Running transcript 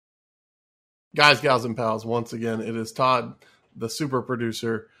Guys, gals, and pals, once again, it is Todd, the super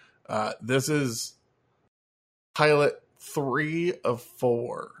producer. This is pilot 3 of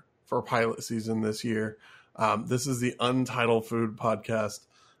 4 for pilot season this year. This is the Untitled Food Podcast.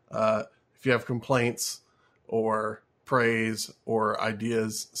 If you have complaints or praise or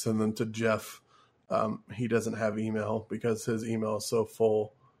ideas, send them to Jeff. He doesn't have email because his email is so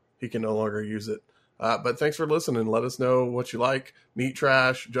full, he can no longer use it. But thanks for listening. Let us know what you like. Neat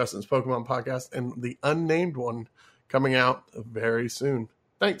Trash, Justin's Pokemon Podcast, and the unnamed one coming out very soon.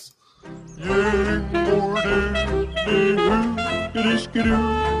 Thanks. Welcome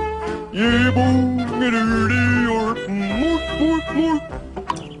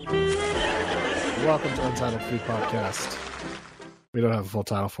to Untitled Food Podcast. We don't have a full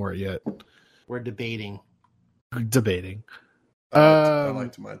title for it yet. We're debating. I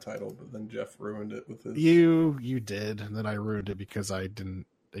liked my title, but then Jeff ruined it with his. You did, and then I ruined it because I didn't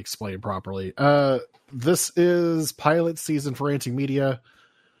explain properly. This is pilot season for Ranting Media.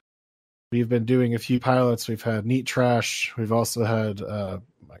 We've been doing a few pilots. We've had Neat Trash. We've also had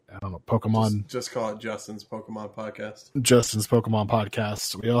Pokemon. Just call it Justin's Pokemon Podcast. Justin's Pokemon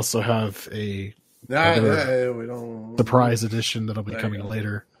Podcast. We also have a we don't surprise edition that'll be coming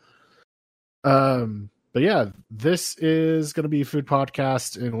later. But yeah, this is going to be a food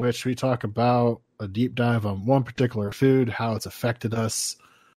podcast in which we talk about a deep dive on one particular food, how it's affected us.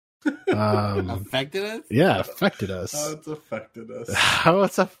 Affected us? Yeah, affected us. How it's affected us. How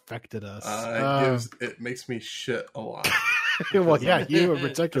it's affected us. It makes me shit a lot. Well, yeah, you in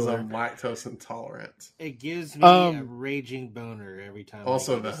Because particular. I'm lactose intolerant. It gives me a raging boner every time.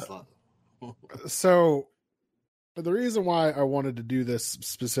 Also I that. So, the reason why I wanted to do this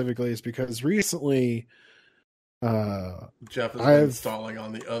specifically is because recently, Jeff has been installing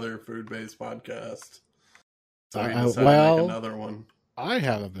on the other food-based podcast. So he decided to make another one. I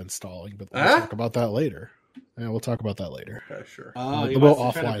haven't been stalling, but we'll talk about that later. Yeah, we'll talk about that later. Okay, sure. Oh, you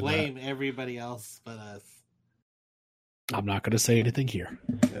want to try to blame everybody else but us. I'm not going to say anything here.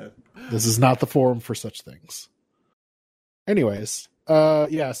 Yeah. This is not the forum for such things. Anyways, so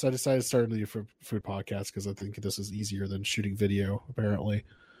I decided to start a new food podcast because I think this is easier than shooting video, apparently.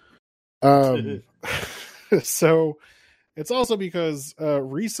 So it's also because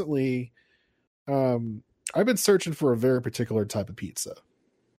recently I've been searching for a very particular type of pizza.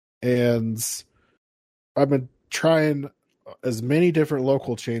 And I've been trying as many different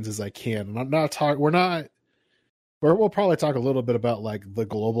local chains as I can. And I'm not talking, we'll probably talk a little bit about like the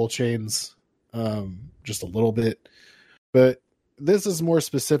global chains, just a little bit. But this is more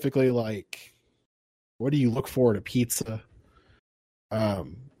specifically like, what do you look for in a pizza?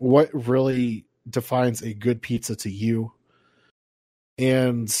 What really defines a good pizza to you?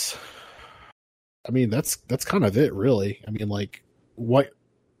 And I mean, that's kind of it, really. I mean, like, what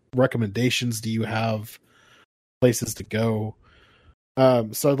recommendations do you have? Places to go?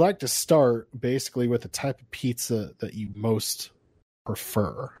 So I'd like to start basically with the type of pizza that you most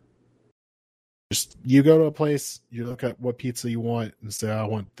prefer. Just you go to a place, you look at what pizza you want, and say, I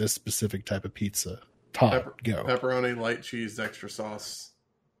want this specific type of pizza. Todd, go. Pepperoni, light cheese, extra sauce.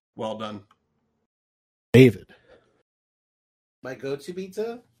 Well done. David. My go-to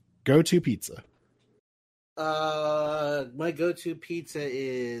pizza? Go-to pizza. My go-to pizza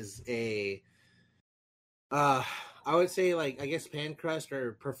is I would say, like, I guess pan crust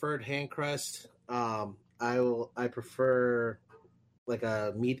or preferred hand crust. I prefer like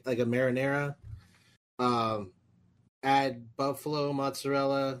a marinara. Add buffalo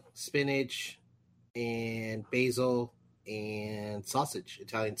mozzarella, spinach, and basil and sausage,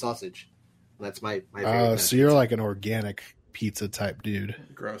 Italian sausage. That's my favorite. So you're like an organic pizza type dude.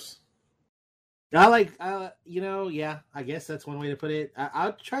 Gross. I like, I guess that's one way to put it.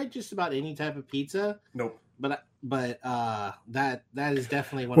 I'll try just about any type of pizza. Nope. But that is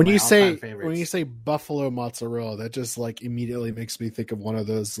definitely one of my all-time favorites. When you say buffalo mozzarella, that just like immediately makes me think of one of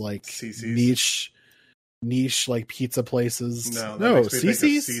those like CC's. niche like pizza places. No, makes me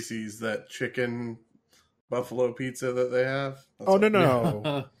think of CC's, that chicken buffalo pizza that they have. That's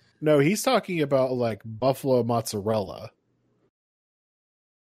no. No, he's talking about like buffalo mozzarella.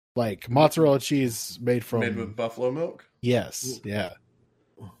 Like mozzarella cheese made with buffalo milk? Yes. Yeah.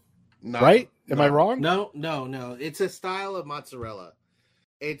 Right? Am I wrong? No. It's a style of mozzarella.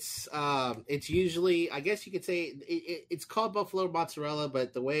 It's usually, I guess you could say it's called buffalo mozzarella,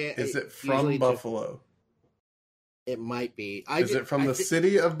 but the way is it from Buffalo? It might be. Is it from the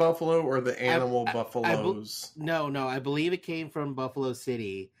city of Buffalo or the animal buffaloes? No. I believe it came from Buffalo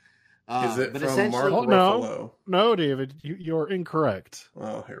City. Is it from Mark Ruffalo? No, David, you're incorrect.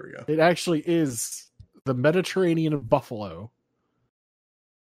 Oh, here we go. It actually is the Mediterranean of Buffalo.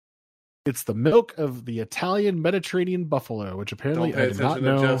 It's the milk of the Italian Mediterranean buffalo, which apparently Don't pay I did not attention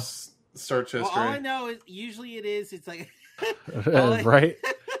to know. Jeff's search history. Well, all I know is usually it's like Right?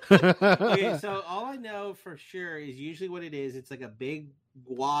 okay, so all I know for sure is usually what it is. It's like a big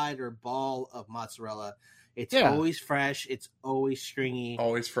wad or ball of mozzarella. It's always fresh. It's always stringy.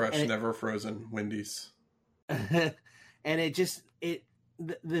 Always fresh, never frozen. Wendy's. And it just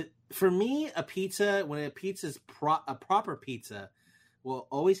for me, a pizza, when a pizza's a proper pizza, will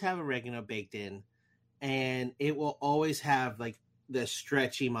always have oregano baked in, and it will always have like the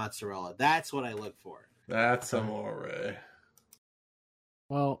stretchy mozzarella. That's what I look for. That's amore.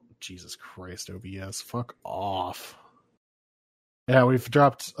 Well, Jesus Christ, OBS, fuck off. Yeah, we've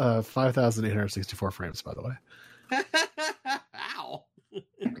dropped 5,864 frames, by the way. Ow.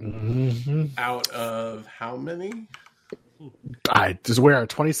 Mm-hmm. Out of how many? We're at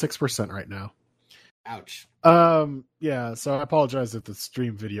 26% right now. Ouch. Yeah, so I apologize if the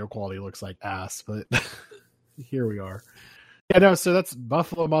stream video quality looks like ass, but here we are. Yeah, no, so that's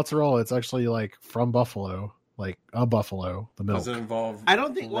buffalo mozzarella. It's actually like from Buffalo, like a buffalo, the milk. Does it involve I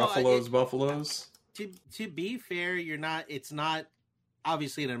don't think buffaloes? To be fair, it's not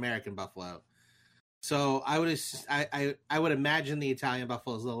obviously an American buffalo. So I would imagine the Italian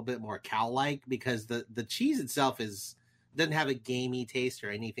buffalo is a little bit more cow-like because the cheese itself doesn't have a gamey taste or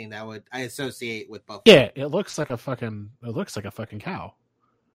anything that I associate with buffalo. Yeah, it looks like a fucking cow.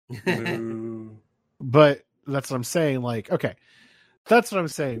 But that's what I'm saying. Like, okay, that's what I'm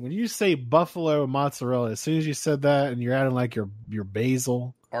saying. When you say buffalo mozzarella, as soon as you said that, and you're adding like your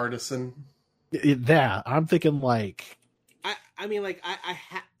basil, artisan, that I'm thinking like. I mean, like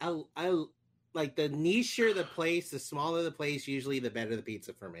I like the nicher the place, the smaller the place, usually the better the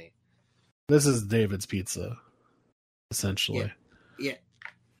pizza for me. This is David's Pizza, essentially. Yeah.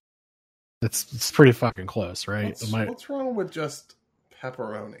 It's pretty fucking close, right? What's wrong with just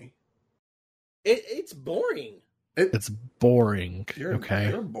pepperoni? It's boring. It's boring. You're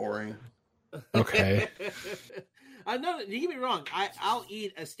boring. Okay. No, don't get me wrong. I'll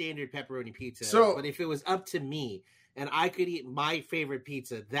eat a standard pepperoni pizza. But if it was up to me and I could eat my favorite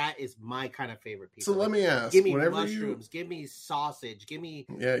pizza, that is my kind of favorite pizza. So let me ask. Give me mushrooms. Give me sausage. Give me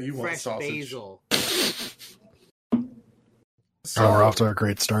you fresh want sausage. Basil. So we're off to a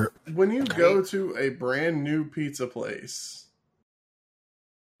great start. When you go to a brand new pizza place,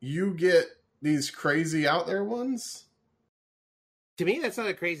 you get these crazy out there ones? To me, that's not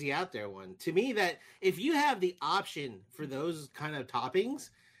a crazy out there one. To me, that if you have the option for those kind of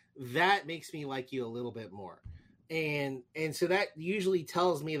toppings, that makes me like you a little bit more. And so that usually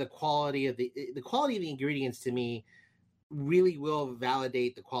tells me the quality of the ingredients. To me, really will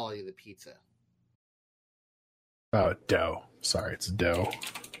validate the quality of the pizza. Oh, dough. Sorry, it's dough.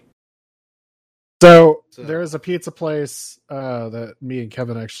 So there is a pizza place that me and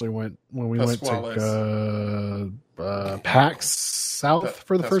Kevin actually went when we went to PAX South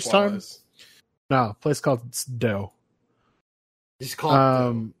for the first time. No, a place called Dough. Just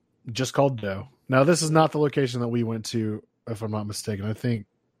called Just called Dough. Now, this is not the location that we went to, if I'm not mistaken. I think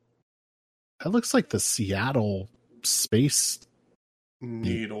that looks like the Seattle Space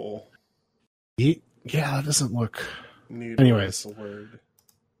Needle. Yeah, that doesn't look. Needle. Anyways, is the word.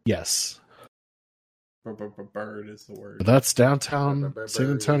 Yes. Bird is the word. But that's downtown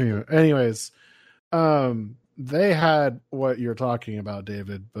San Antonio. Anyways, they had what you're talking about,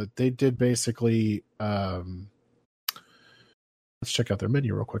 David, but they did basically. Let's check out their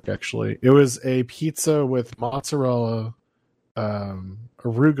menu real quick, actually. It was a pizza with mozzarella,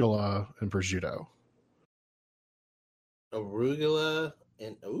 arugula, and prosciutto. Arugula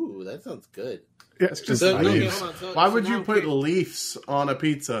and that sounds good. Yeah, it's just leaves. Why would you put leaves on a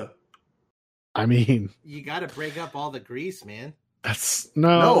pizza? I mean, you got to break up all the grease, man. This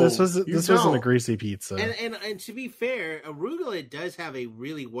wasn't a greasy pizza. And to be fair, arugula does have a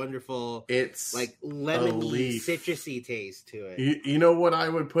really wonderful, it's like lemony, citrusy taste to it. You know what I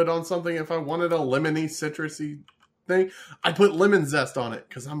would put on something if I wanted a lemony, citrusy thing? I'd put lemon zest on it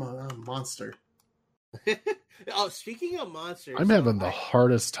because I'm a monster. Oh, speaking of monsters, I'm having the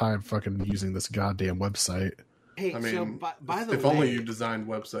hardest time fucking using this goddamn website. Hey, so by the way, if only you designed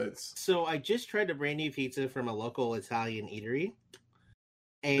websites. So I just tried a brand new pizza from a local Italian eatery.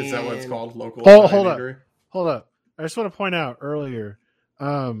 And is that what it's called? Local Italian Hold up. I just want to point out earlier,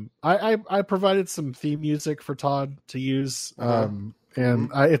 I provided some theme music for Todd to use.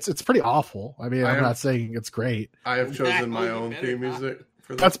 It's pretty awful. I mean, I'm not saying it's great. I have chosen my own theme music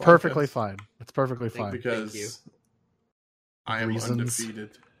for this That's podcast. perfectly fine. It's perfectly fine. Because I am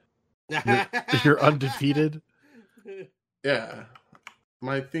undefeated. You're undefeated? Yeah.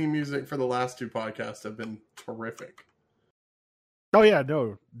 My theme music for the last two podcasts have been terrific. Oh yeah,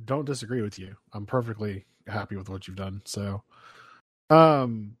 no, don't disagree with you. I'm perfectly happy with what you've done. So, oh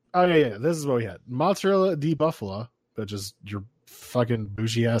yeah, this is what we had: mozzarella di bufala, which is your fucking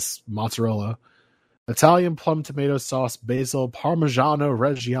bougie ass mozzarella, Italian plum tomato sauce, basil, Parmigiano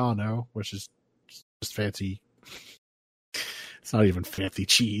Reggiano, which is just fancy. It's not even fancy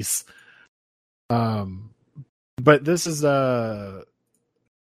cheese. But this is a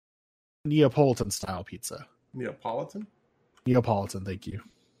Neapolitan style pizza. Neapolitan? Neapolitan, thank you.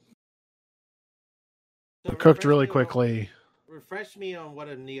 So Cooked really refresh me on- quickly. Refresh me on what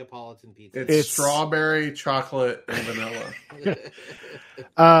a Neapolitan pizza It's strawberry, chocolate, and vanilla.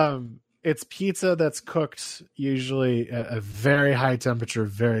 is. It's pizza that's cooked usually at a very high temperature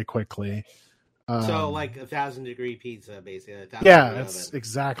very quickly. So like 1,000-degree pizza, basically. 1,000 Yeah, degree that's oven.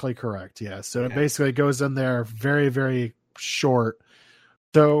 exactly correct. Yeah, so Okay. it basically goes in there very, very short.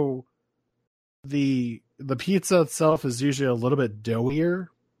 So the pizza itself is usually a little bit doughier,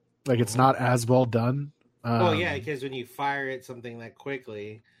 like it's Mhm. not as well done. Well, yeah, because when you fire it something that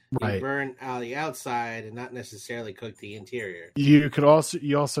quickly, you right. burn out the outside and not necessarily cook the interior. You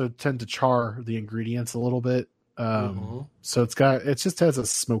also tend to char the ingredients a little bit. So it just has a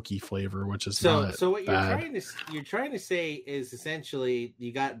smoky flavor, which is So not what bad. you're trying to say is essentially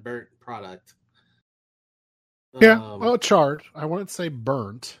you got burnt product. Yeah, well, charred. I wouldn't say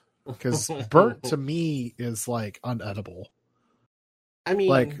burnt, because burnt to me is like unedible. I mean,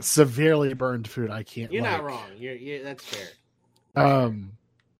 Like severely burned food, I can't. you're not like. wrong. You're that's fair.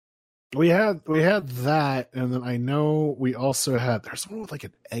 We had that, and then I know we also had. There's one with like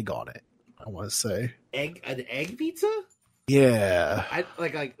an egg on it. I want to say An egg pizza? yeah. I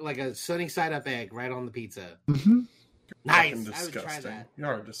like a sunny side up egg right on the pizza. Mm-hmm. Nice. Fucking I would try disgusting. that. You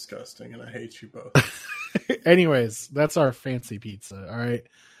are disgusting, and I hate you both. Anyways, that's our fancy pizza. All right.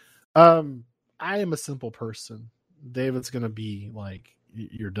 I am a simple person. David's gonna be like,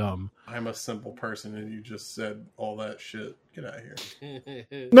 you're dumb. I'm a simple person, and you just said all that shit. Get out of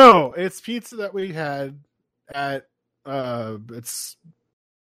here. No, it's pizza that we had at. It's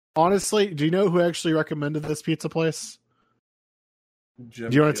honestly. Do you know who actually recommended this pizza place? Jim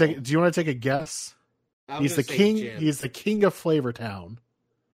Do you want Peel. to take a guess? I was He's the gonna say king. Jim. He's the king of Flavortown.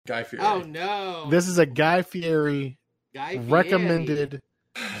 Guy Fieri? Oh no! This is a Guy Fieri Guy Fieri. recommended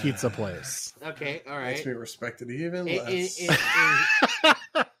pizza place. Okay, all Makes right. me respect it even In, less.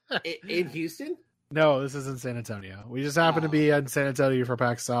 in Houston? No, this is in San Antonio. We just happened to be in San Antonio for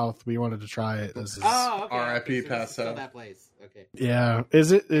PAX South. We wanted to try it. This is Oh, okay. R.I.P. Okay, so this is Paso. still that place. Okay. yeah.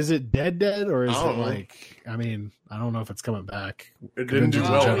 Is it dead or is I it don't know. like? I mean, I don't know if it's coming back. It didn't do Conventions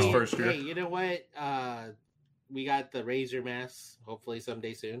in well its general. first year. Hey, you know what? We got the Razor Mass hopefully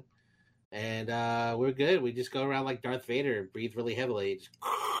someday soon, and we're good. We just go around like Darth Vader, breathe really heavily. Just,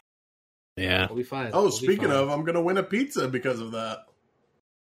 Yeah, we'll be fine. Oh, We'll be speaking fine. of, I'm gonna win a pizza because of that.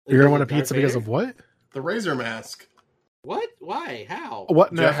 you're gonna want a Darth pizza because Vader? of what? The Razor Mask. What? Why? How?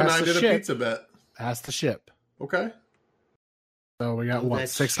 What? No, it Jeff and has I to did a ship. pizza bet. Has to ship. Okay. So we got Oh, what?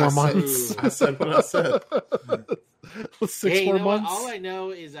 that's- 6 I more said- months. I said what I said. 6 Hey, you more know what? months. All I know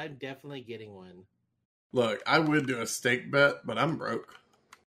is I'm definitely getting one. Look, I would do a steak bet, but I'm broke.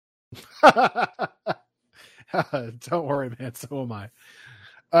 Don't worry, man. So am I.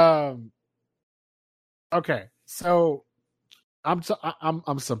 Okay, so I'm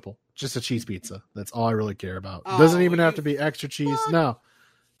simple. Just a cheese pizza. That's all I really care about. Oh, Doesn't even have you to be extra cheese. fuck No.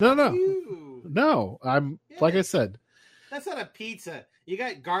 You. No. I'm like I said. That's not a pizza. You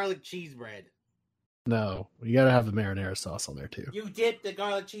got garlic cheese bread. No, you got to have the marinara sauce on there too. You dip the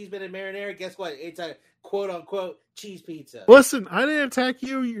garlic cheese bread in marinara. Guess what? It's a quote unquote cheese pizza. Listen, I didn't attack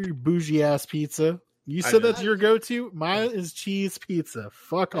you, you bougie ass pizza. You I said did. that's your go-to. Mine is cheese pizza.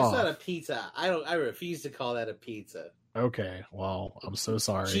 Fuck That's off. not a pizza. I refuse to call that a pizza. Okay, well, I'm so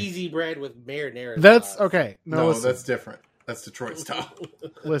sorry. Cheesy bread with marinara. That's sauce. okay. No, No, listen, that's different. That's Detroit style.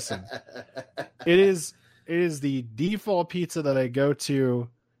 listen. It is the default pizza that I go to.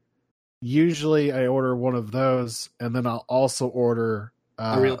 Usually, I order one of those, and then I'll also order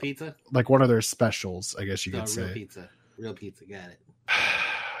a real pizza. like one of their specials. I guess you No, could real say pizza. Real pizza. Got it.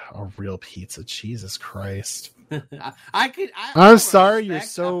 a real pizza. Jesus Christ! I'm sorry, you're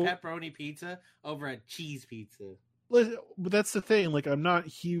so- a pepperoni pizza over a cheese pizza. But that's the thing. Like, I'm not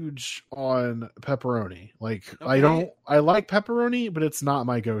huge on pepperoni. Like, Okay. I like pepperoni, but it's not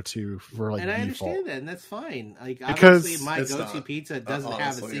my go-to for like And I default. understand that, and that's fine. Like, Because obviously, my it's go-to not. pizza doesn't have a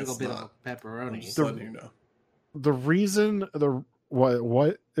Honestly, single it's bit not. of I'm pepperoni. just letting you know. The reason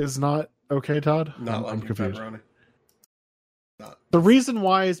what is not okay, Todd? Not I'm liking confused. pepperoni. Not. The reason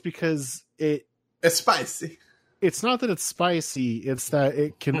why is because It's spicy. it's not that it's spicy, it's that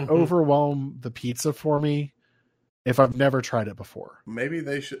it can Mhm. overwhelm the pizza for me. if I've never tried it before. Maybe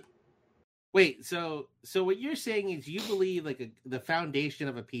they should. Wait, so what you're saying is you believe like the foundation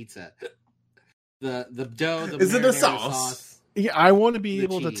of a pizza, the dough, the Is it the marinara sauce? Yeah, I want to be The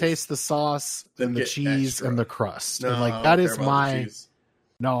able to cheese. taste the sauce Then and the get cheese extra. and the crust. No, And I like don't that care is about the my cheese.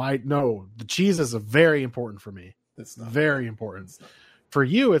 no, the cheese is very important for me. It's not Very important. It's not. For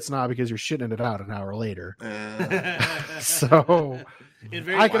you, it's not because you're shitting it out an hour later. sauce. So In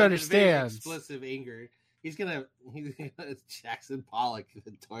very, I can in very understand. explosive anger. He's gonna Jackson Pollock in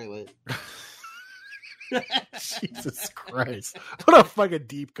the toilet. Jesus Christ. What a fucking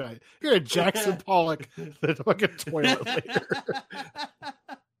deep cut. You're a Jackson Pollock the fucking toilet later.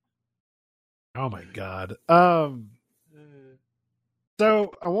 Oh my god.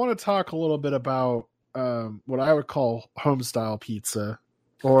 So I want to talk a little bit about what I would call home style pizza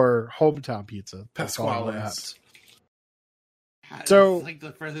or hometown pizza. Pasquale's. So- it's like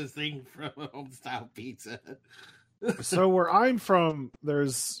the furthest thing from a home style pizza. So where I'm from,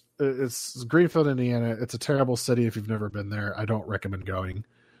 it's Greenfield, Indiana. It's a terrible city if you've never been there. I don't recommend going.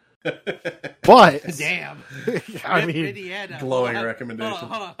 But Damn. I mean, Indiana. glowing Hold on, recommendation.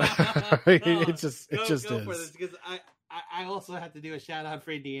 hold on. it just Go is. for this because I also have to do a shout out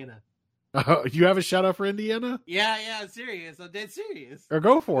for Indiana. You have a shout out for Indiana? Yeah, I'm serious. I'm dead serious. Or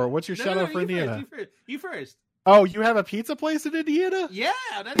go for it. What's your No, shout no, out for you Indiana? First, you first. Oh, you have a pizza place in Indiana? Yeah,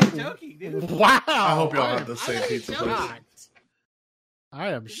 I'm not even joking, dude. Wow. I hope y'all have the I'm same not pizza even place. joking. I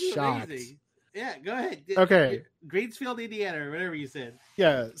am This is shocked. amazing. Yeah, go ahead. Okay. Greensfield, Indiana, or whatever you said.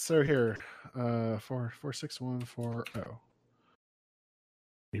 Yeah, so here. 46140.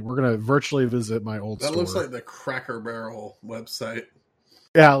 We're gonna virtually visit my old That store. looks like the Cracker Barrel website,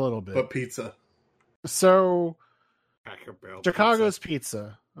 Yeah, a little bit. but pizza. So Cracker Barrel Chicago's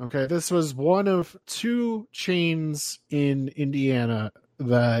Pizza. Okay, this was one of two chains in Indiana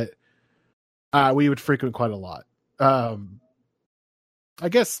that we would frequent quite a lot. I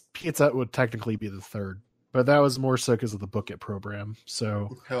guess Pizza Hut would technically be the third, but that was more so because of the Book It program.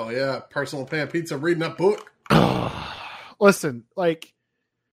 So, Hell yeah, personal pan pizza. Reading that book. listen, like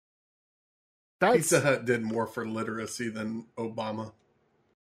that's Pizza Hut did more for literacy than Obama.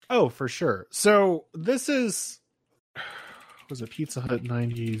 oh for sure. So this was a Pizza Hut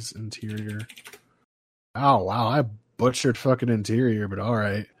 90s interior. Oh wow, I butchered fucking interior, but all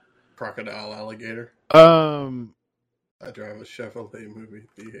right. Crocodile alligator. I drive a Chevrolet movie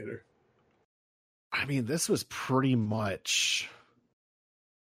theater. I mean, this was pretty much.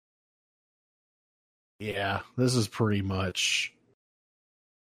 Yeah, this is pretty much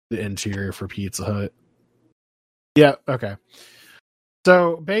the interior for Pizza Hut. Yeah, okay.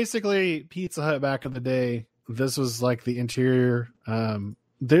 So basically, Pizza Hut back in the day, this was like the interior.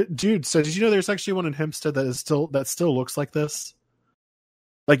 Dude, so did you know there's actually one in Hempstead that still looks like this?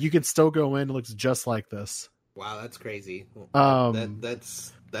 Like you can still go in, it looks just like this. Wow, that's crazy.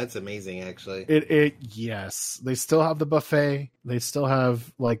 That's amazing, actually. Yes, they still have the buffet. They still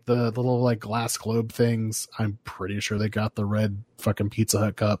have like the little like glass globe things. I'm pretty sure they got the red fucking Pizza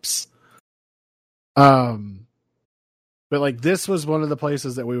Hut cups. But like this was one of the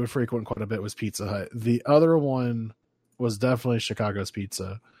places that we would frequent quite a bit was Pizza Hut. The other one was definitely Chicago's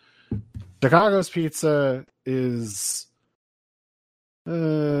Pizza. Chicago's Pizza is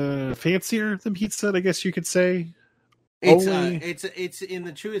fancier than Pizza Hut, I guess you could say. It's in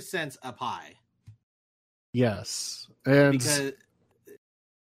the truest sense a pie. Yes, and Because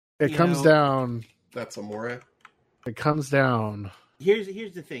it comes down. That's amore. It comes down. here's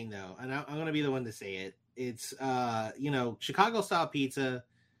the thing though, and I'm going to be the one to say it. It's Chicago style pizza.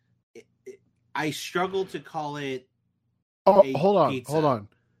 I struggle to call it. Oh, a hold on, pizza. hold on.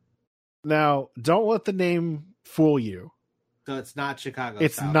 Now, don't let the name fool you. So it's not Chicago.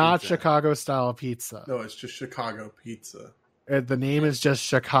 It's style not pizza. Chicago style pizza. No, it's just Chicago pizza. The name is just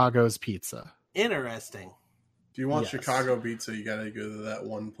Chicago's Pizza. Interesting. If you want Yes. Chicago pizza, you gotta go to that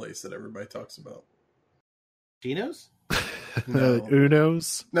one place that everybody talks about. Gino's? No.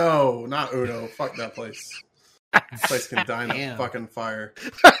 Uno's. No, not Uno. Fuck that place. That place can die in a Damn. fucking fire.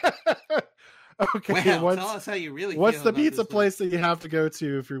 Okay, Wow, tell us how you really what's feel the about pizza this place that you have to go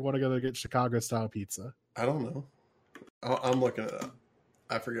to if you want to go to get Chicago style pizza? I don't know. I'm looking it up.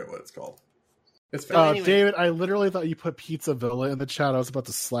 I forget what it's called. It's So anyway- David, I literally thought you put Pizza Villa in the chat. I was about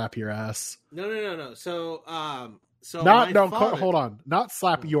to slap your ass. No. So, Hold on. Not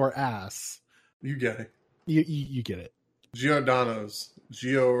slap your ass. You get it. You get it. Giordano's.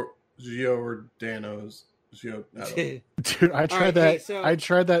 Giordano's. Dude, I tried right, that. hey, so- I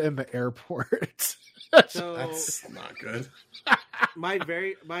tried that in the airport. so That's not good.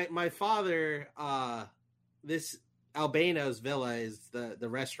 my father, this Albano's Villa is the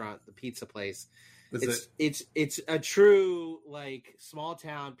restaurant, the pizza place. It's a true like small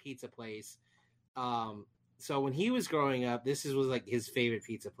town pizza place. So when he was growing up, was like his favorite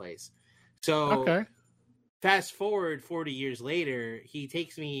pizza place. So Okay. fast forward 40 years later, he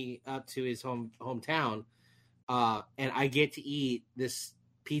takes me up to his hometown, and I get to eat this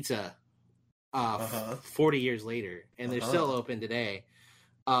pizza 40 years later, and they're still open today.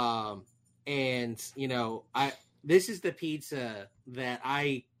 And you know, this is the pizza that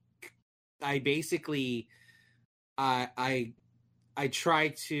I basically I try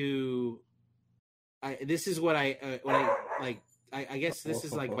to this is what I like. I guess this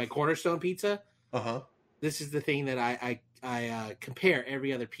is like my cornerstone pizza. This is the thing that I compare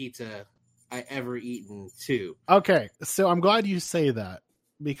every other pizza I ever eaten to. Okay, so I'm glad you say that,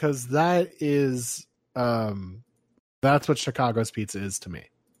 because that is that's what Chicago's pizza is to me.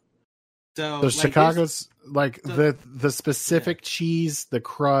 So like Chicago's the specific cheese, the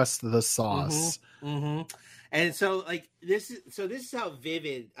crust, the sauce. And so like this is how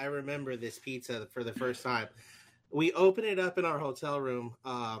vivid I remember this pizza for the first time. We open it up in our hotel room,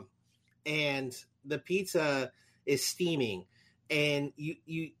 and the pizza is steaming, and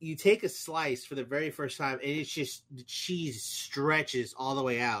you take a slice for the very first time, and it's just the cheese stretches all the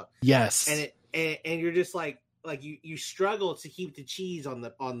way out. Yes, and you're just like you struggle to keep the cheese on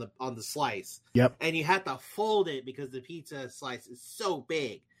the slice. Yep, and you have to fold it because the pizza slice is so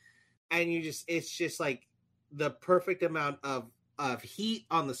big, and it's just like the perfect amount of heat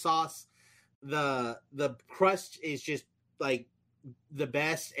on the sauce. The crust is just like the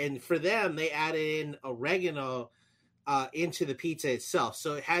best, and for them they added in oregano into the pizza itself,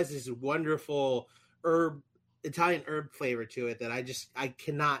 so it has this wonderful Italian herb flavor to it that I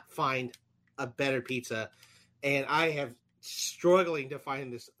cannot find a better pizza, and I have struggling to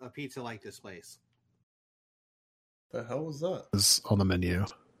find a pizza like this place. The hell was that? Is on the menu.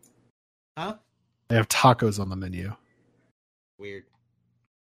 Huh? They have tacos on the menu. Weird.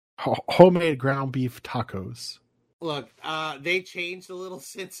 Homemade ground beef tacos. Look, they changed a little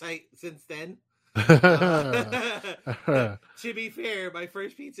since then. To be fair, my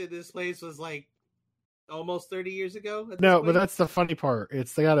first pizza in this place was like almost 30 years ago. No, but that's the funny part.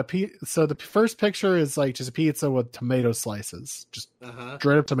 They got so the first picture is like just a pizza with tomato slices, just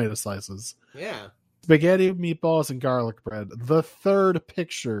straight up tomato slices. Yeah. Spaghetti, meatballs, and garlic bread. The third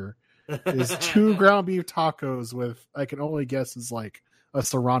picture is 2 ground beef tacos with, I can only guess, is like a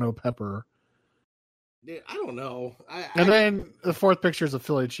serrano pepper. Dude, I don't know. Then the fourth picture is a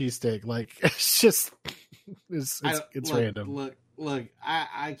Philly cheesesteak. Like, it's just it's random. Look,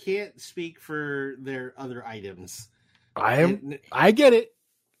 I can't speak for their other items. I get it.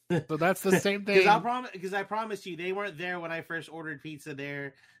 So that's the same thing. Because I promise you, they weren't there when I first ordered pizza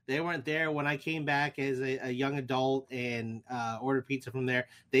there. They weren't there when I came back as a young adult and ordered pizza from there.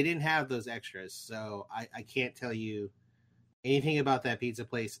 They didn't have those extras, so I can't tell you anything about that pizza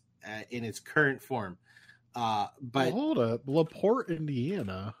place in its current form. But hold up, LaPorte,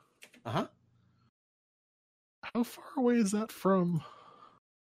 Indiana. How far away is that from?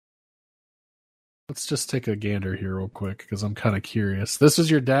 Let's just take a gander here real quick because I'm kind of curious. This is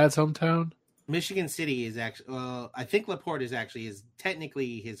your dad's hometown? Michigan City is actually, I think LaPorte is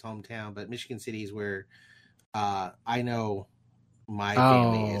technically his hometown, but Michigan City is where I know my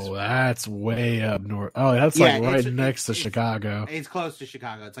family is. Oh, that's way up north. Oh, that's right next to Chicago. It's close to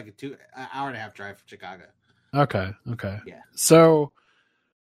Chicago. It's like an hour and a half drive from Chicago. Okay. Yeah. So,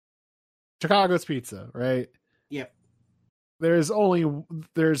 Chicago's pizza, right? Yep. There's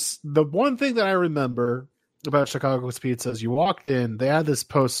the one thing that I remember about Chicago's pizza is you walked in, they had this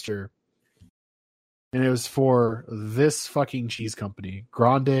poster, and it was for this fucking cheese company,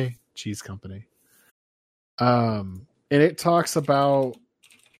 Grande Cheese Company. And it talks about,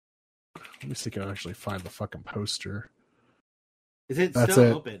 let me see if I can actually find the fucking poster. Is it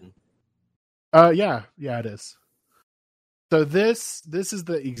still open? Yeah, it is. So this is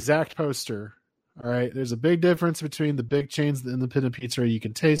the exact poster. All right, there's a big difference between the big chains and the independent pizza. You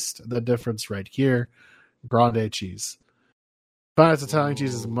can taste the difference right here. Grande cheese. Finest Italian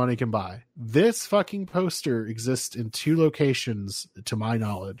cheeses money can buy. This fucking poster exists in 2 locations, to my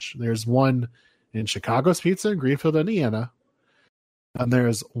knowledge. There's one in Chicago's Pizza in Greenfield, Indiana. And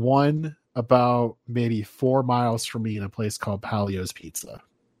there's one about maybe 4 miles from me in a place called Palio's Pizza.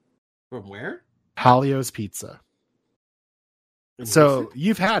 From where? Palio's Pizza. So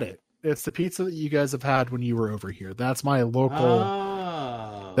you've had it. It's the pizza that you guys have had when you were over here. That's my local.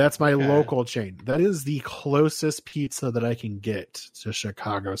 Local chain. That is the closest pizza that I can get to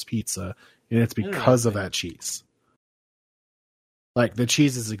Chicago's Pizza, and it's because of that cheese. Like, the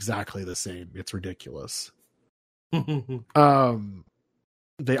cheese is exactly the same. It's ridiculous.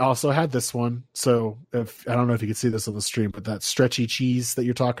 they also had this one. So if I don't know if you can see this on the stream, but that stretchy cheese that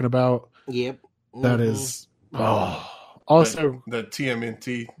you're talking about, Yep. that is also the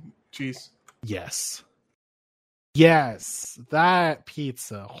TMNT cheese. Yes, that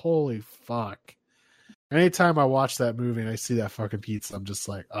pizza. Holy fuck! Anytime I watch that movie and I see that fucking pizza, I'm just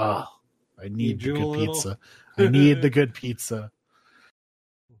like, oh, I need the good pizza. I need the good pizza.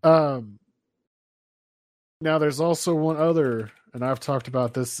 Now there's also one other, and I've talked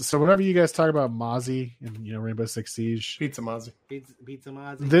about this. So whenever you guys talk about Mozzie and Rainbow Six Siege, Pizza Mozzie. Pizza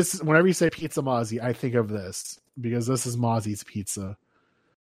Mozzie. This, whenever you say Pizza Mozzie, I think of this because this is Mozzie's pizza.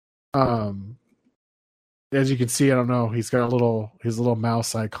 As you can see, I don't know, he's got his little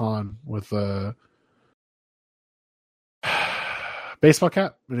mouse icon with a baseball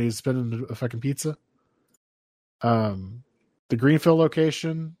cap, and he's spinning a fucking pizza. The Greenfield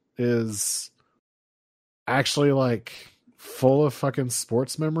location is actually like full of fucking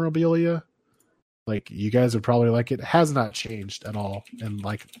sports memorabilia. Like, you guys would probably like it. It has not changed at all in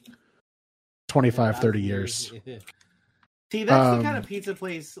like 25, 30 years. See, that's the kind of pizza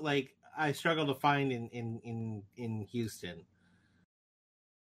place like I struggle to find in Houston.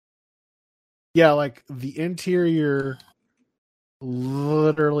 Yeah, like the interior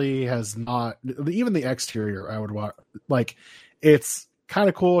literally has not, even the exterior I would want, like, it's kind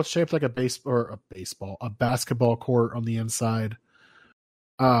of cool. It's shaped like a basketball court on the inside.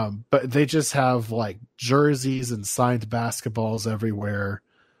 But they just have like jerseys and signed basketballs everywhere.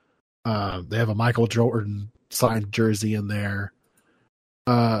 They have a Michael Jordan signed jersey in there.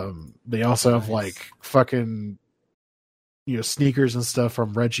 They also have like fucking, sneakers and stuff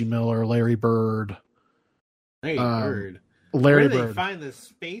from Reggie Miller, Larry Bird. Larry Bird. Where do they find the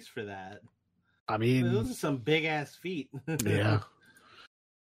space for that? I mean, those are some big ass feet. Yeah.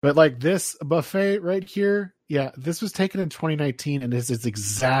 But like this buffet right here, yeah, this was taken in 2019, and this is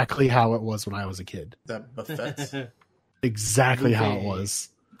exactly how it was when I was a kid. That buffet. Exactly how it was.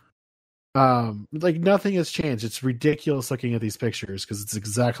 Like nothing has changed. It's ridiculous looking at these pictures because it's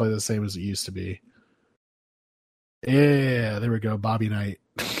exactly the same as it used to be. Yeah, there we go, Bobby Knight.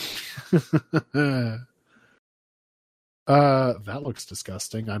 That looks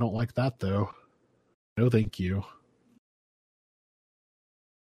disgusting. I don't like that though. No, thank you.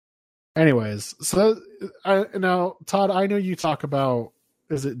 Anyways, so now, Todd, I know you talk about,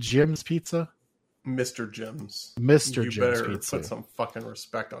 is it Jim's Pizza? Mr. Jim's. Mr. You Jim's better Pizza. put some fucking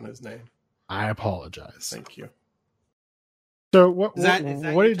respect on his name. I apologize. Thank you. So what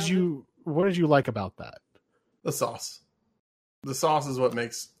what did you like about that? The sauce. The sauce is what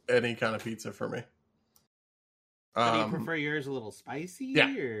makes any kind of pizza for me. Do you prefer yours a little spicy? Yeah,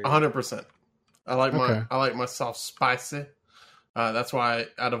 100%. I like my sauce spicy. That's why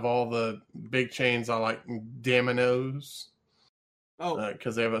out of all the big chains, I like Domino's. Oh,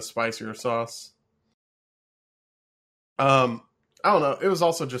 because they have a spicier sauce. I don't know. It was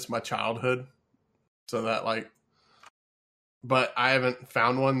also just my childhood, so that but I haven't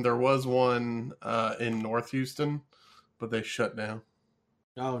found one. There was one in North Houston, but they shut down.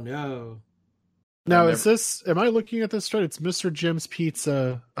 Oh no! Now am I looking at this right? It's Mr. Jim's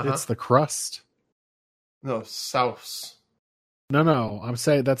Pizza. It's the crust. No, sauce. No. I'm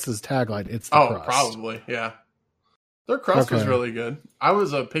saying that's his tagline. It's the crust. Probably, yeah. Their crust was really good. I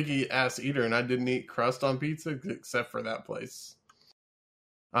was a picky ass eater, and I didn't eat crust on pizza except for that place.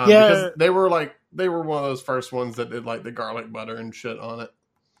 Because they were one of those first ones that did like the garlic butter and shit on it.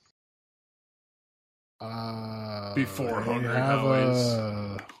 Before Hungry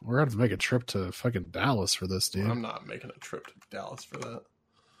Howie's. We're going to make a trip to fucking Dallas for this, dude. I'm not making a trip to Dallas for that.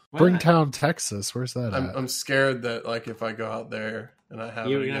 Springtown, Texas. Where's that at? I'm scared that if I go out there and I have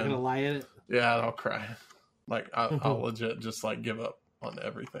you're not going to lie at it? Yeah, I'll cry. I'll legit just give up on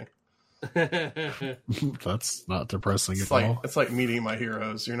everything. That's not depressing at all. It's like meeting my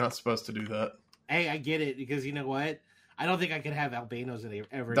heroes. You're not supposed to do that. Hey, I get it, because you know what? I don't think I could have Albanos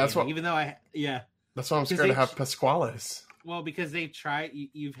ever That's again, what, even though that's why I'm scared to have Pasquales. Well, because they've tried.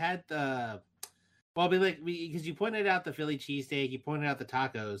 You've had the. Well, because you pointed out the Philly cheesesteak, you pointed out the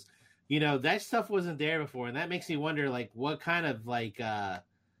tacos. That stuff wasn't there before, and that makes me wonder, what kind of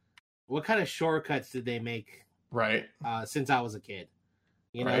shortcuts did they make? Right. Since I was a kid,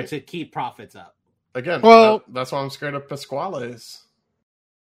 to keep profits up. Again, that's why I'm scared of Pasquales.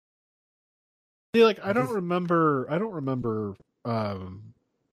 See, I don't remember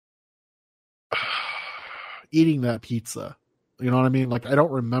eating that pizza. You know what I mean? I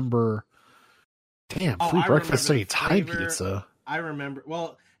don't remember. Damn, free breakfast anytime pizza. I remember.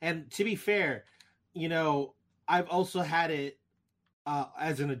 Well, and to be fair, I've also had it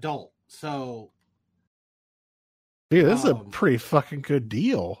as an adult. So Dude, this is a pretty fucking good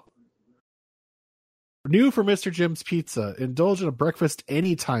deal. New for Mr. Jim's Pizza. Indulge in a breakfast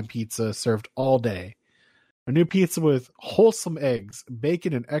anytime pizza served all day. A new pizza with wholesome eggs,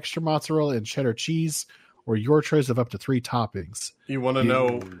 bacon, and extra mozzarella and cheddar cheese, or your choice of up to 3 toppings. You want to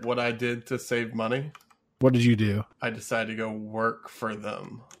know what I did to save money? What did you do? I decided to go work for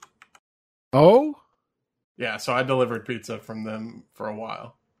them. Oh? Yeah, so I delivered pizza from them for a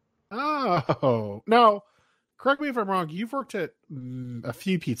while. Oh. Now, correct me if I'm wrong, you've worked at a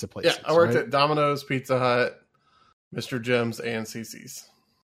few pizza places. Yeah, I worked right? at Domino's, Pizza Hut, Mr. Jim's, and CC's.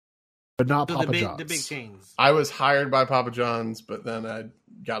 But not So Papa John's. the big chains. I was hired by Papa John's, but then I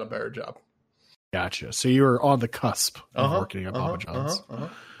got a better job. Gotcha. So you were on the cusp of working at Papa John's. Uh-huh.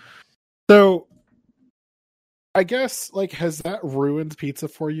 So, I guess, like, has that ruined pizza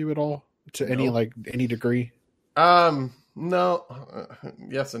for you at all? To any degree? No.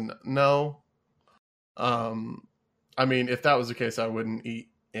 Yes and no. I mean, if that was the case, I wouldn't eat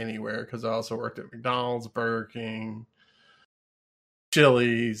anywhere because I also worked at McDonald's, Burger King,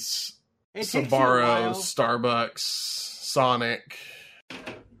 Chili's, Sbarro, Starbucks, Sonic.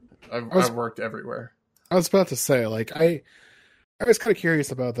 I've worked everywhere. I was about to say, like, I was kind of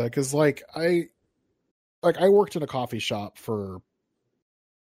curious about that because, I worked in a coffee shop for,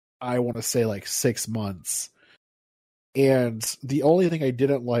 I want to say, like 6 months, and the only thing I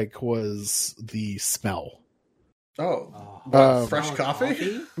didn't like was the smell. Fresh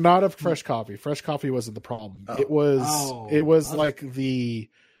coffee? Not of fresh coffee. Fresh coffee wasn't the problem. It was like the.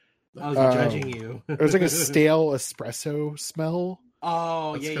 I was judging you. It was like a stale espresso smell.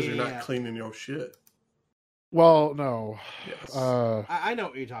 Oh, that's because you're not cleaning your shit. Well, no. Yes. I know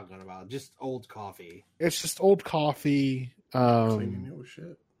what you're talking about. Just old coffee. It's just old coffee. Cleaning your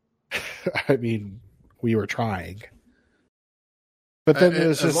shit. I mean, we were trying. But then it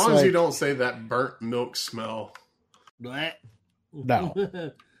was just as long as you don't say that burnt milk smell. Blech. No.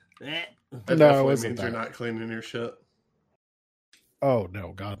 That No, definitely it wasn't means you're that. not cleaning your shit. Oh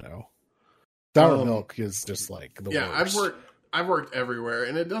no, God no. Sour milk is just like the worst. I've worked everywhere,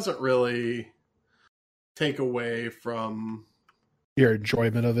 and it doesn't really take away from your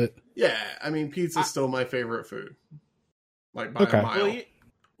enjoyment of it. Yeah, I mean, pizza's still my favorite food. Like by a mile. Well,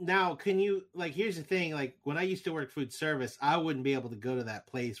 now, can you, like, here's the thing, like, when I used to work food service, I wouldn't be able to go to that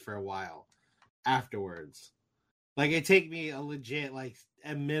place for a while afterwards. Like, it'd take me a legit, like,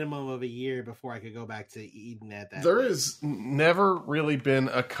 a minimum of a year before I could go back to eating at that There place. has never really been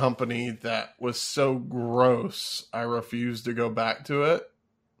a company that was so gross I refused to go back to it.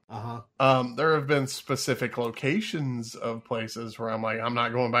 There have been specific locations of places where I'm like, I'm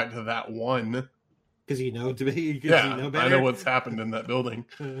not going back to that one. Because you know better. I know what's happened in that building.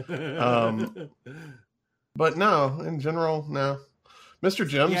 But no, in general, no. Mr.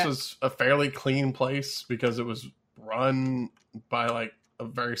 Jim's was a fairly clean place because it was run by like a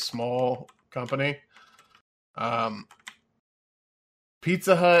very small company.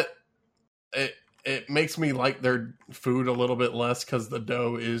 Pizza Hut, it makes me like their food a little bit less because the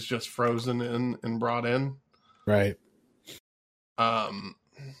dough is just frozen in and brought in. Right.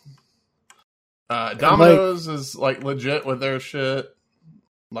 Domino's is like legit with their shit.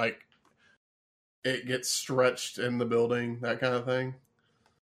 Like it gets stretched in the building, that kind of thing.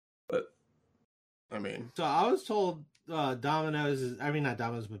 But I mean, so I was told Domino's is, I mean, not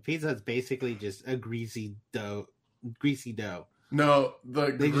Domino's, but Pizza Hut's basically just a greasy dough. No,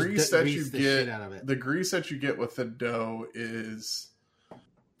 the grease that you get, out of it. the grease that you get with the dough is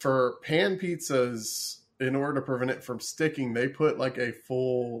for pan pizzas. In order to prevent it from sticking, they put like a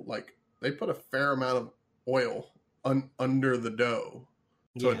full, like they put a fair amount of oil under the dough,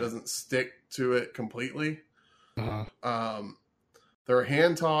 so it doesn't stick to it completely. They're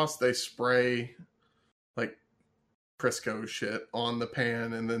hand tossed. They spray like Crisco shit on the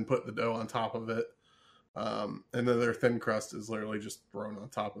pan and then put the dough on top of it. And then their thin crust is literally just thrown on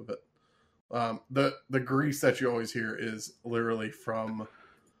top of it. The grease that you always hear is literally from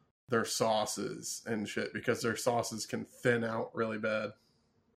their sauces and shit because their sauces can thin out really bad.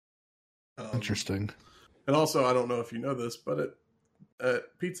 Interesting. And also, I don't know if you know this, but at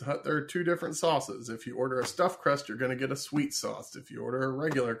Pizza Hut, there are 2 different sauces. If you order a stuffed crust, you're going to get a sweet sauce. If you order a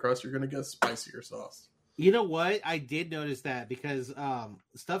regular crust, you're going to get a spicier sauce. You know what? I did notice that because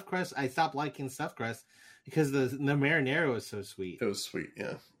stuffed crust, I stopped liking stuffed crust because the marinara was so sweet. It was sweet,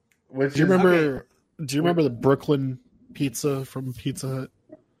 yeah. Do you remember the Brooklyn pizza from Pizza Hut?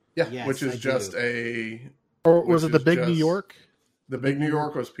 Yeah, yes, which is just or was it the Big New York? The Big New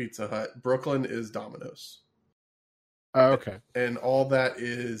York was Pizza Hut. Brooklyn is Domino's. Okay. And all that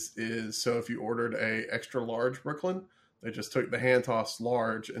is so if you ordered a extra large Brooklyn, they just took the hand tossed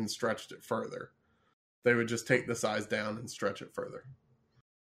large and stretched it further. They would just take the size down and stretch it further.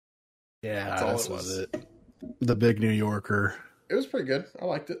 Yeah, That's all that's it was. it. The big New Yorker. It was pretty good. I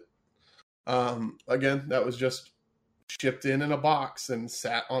liked it. Again, that was just shipped in a box and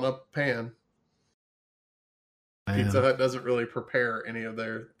sat on a pan. Man. Pizza Hut doesn't really prepare any of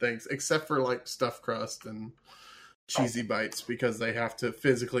their things except for like stuffed crust and cheesy bites because they have to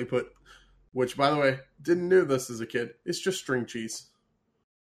physically put, which by the way, didn't know this as a kid. It's just string cheese.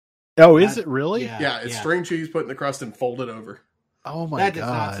 Oh, is it really? Yeah, it's string cheese put in the crust and folded over. Oh my that god. does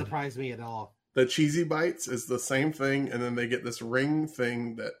not surprise me at all. The cheesy bites is the same thing, and then they get this ring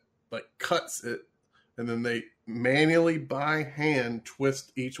thing that like cuts it, and then they manually by hand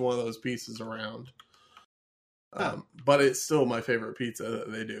twist each one of those pieces around. But it's still my favorite pizza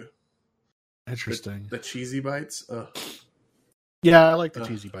that they do. Interesting. The cheesy bites. Yeah, I like the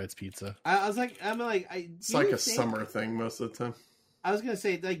cheesy bites pizza. It's like a summer thing most of the time. I was gonna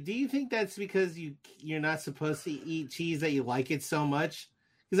say, like, do you think that's because you're not supposed to eat cheese that you like it so much?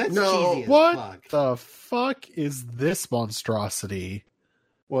 Because that's cheesy as what fuck. The fuck is this monstrosity?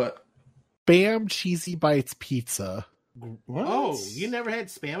 What? Spam cheesy bites pizza. What? Oh, you never had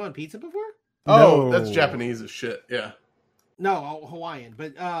Spam on pizza before? Oh, No. that's Japanese as shit. Yeah. No, Hawaiian,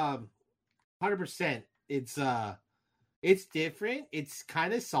 but 100%. It's different. It's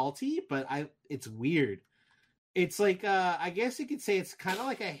kind of salty, but it's weird. It's like I guess you could say it's kind of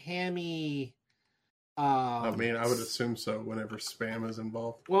like a hammy. I mean, I would assume so. Whenever Spam is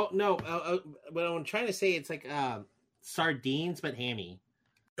involved. Well, no, what I'm trying to say, it's like sardines but hammy.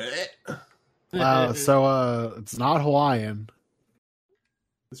 So it's not Hawaiian.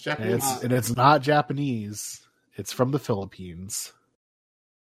 It's Japanese. And it's not Japanese. It's from the Philippines.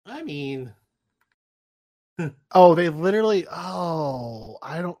 I mean, oh, they literally. Oh,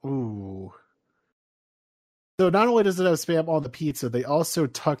 I don't. Ooh. So not only does it have Spam on the pizza, they also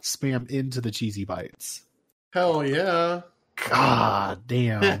tucked Spam into the cheesy bites. Hell yeah! God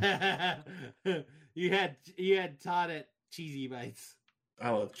damn! you had Todd at cheesy bites.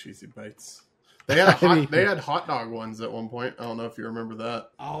 I love cheesy bites. They had hot dog ones at one point. I don't know if you remember that.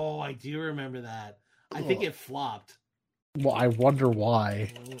 Oh, I do remember that. I think it flopped. Well, I wonder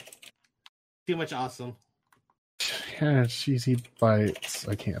why. Too much awesome. Yeah, cheesy bites.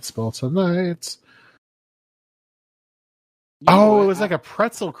 I can't spell tonight. It was like a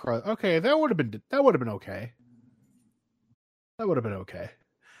pretzel crust. Okay, that would have been okay. That would have been okay.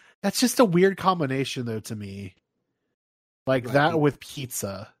 That's just a weird combination, though, to me. Like right. That with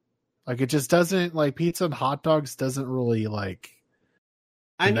pizza, like it just doesn't like pizza and hot dogs doesn't really like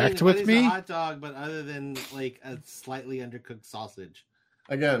connect with me. A hot dog, but other than like a slightly undercooked sausage.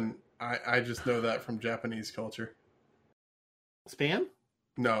 Again, I just know that from Japanese culture. Spam?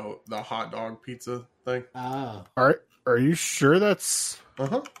 No, the hot dog pizza thing. Oh. Are you sure that's...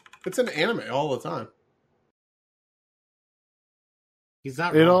 It's an anime all the time. He's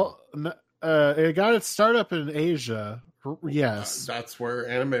not wrong. It got its startup in Asia. Yes. That's where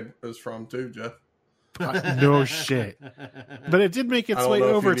anime is from too, Jeff. No shit. But it did make its way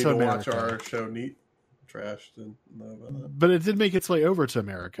over to America. Watch our show Neat Trash to know about that. But it did make its way over to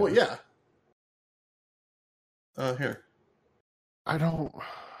America. Well, yeah. Here. I don't...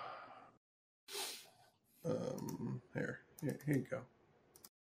 Here you go.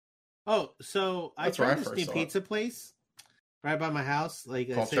 Oh, so That's I where I tried this first new saw pizza place right by my house. Like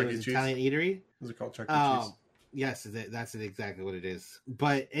I said, it was an Italian eatery. Is it called Chuck E. Cheese? Yes, that's exactly what it is.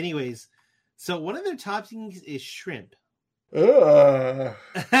 But anyways, so one of their toppings is shrimp.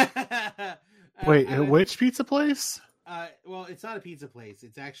 Wait, which pizza place? Well, it's not a pizza place.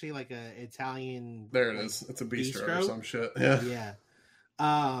 It's actually like a Italian. There it is. It's a bistro or some shit. Yeah.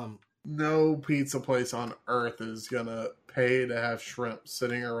 Yeah. No pizza place on earth is gonna pay to have shrimp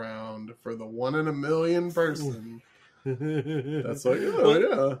sitting around for the 1 in a million person. That's like,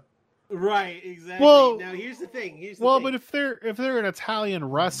 yeah. Right, exactly. Well, now here's the thing. But if they're an Italian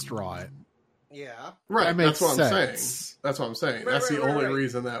restaurant, yeah, right. That's what I'm saying. That's what I'm saying. That's the only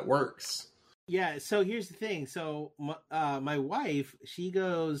reason that works. Yeah. So here's the thing. So my wife, she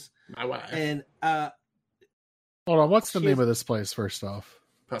goes. My wife. And hold on. What's the name of this place? First off.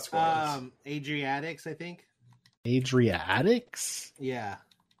 Adriatics, I think. Adriatics? Yeah. I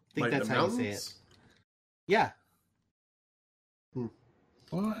think like that's how you say it. Yeah.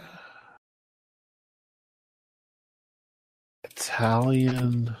 What?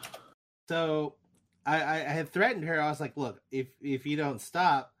 Italian. So I had threatened her. I was like, look, if you don't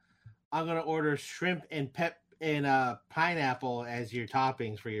stop, I'm gonna order shrimp and pineapple as your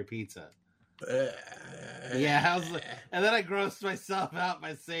toppings for your pizza. Yeah, I was like, and then I grossed myself out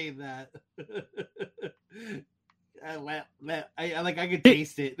by saying that. I could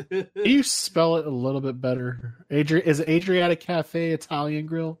taste it. Can you spell it a little bit better? Is it Adriatic Cafe Italian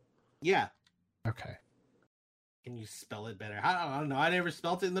Grill? Yeah. Okay. Can you spell it better? I don't know. I never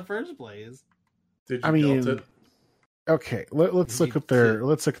spelt it in the first place. Did you build it? Okay. Let's look at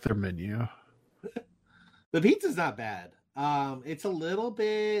their menu. The pizza's not bad. It's a little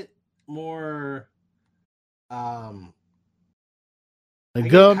bit more A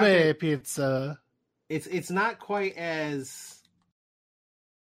gourmet pizza. It's not quite as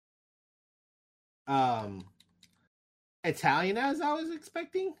Italian as I was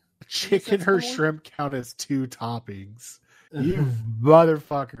expecting. Chicken or shrimp count as 2 toppings. You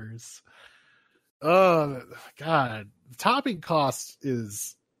motherfuckers. Oh God. The topping cost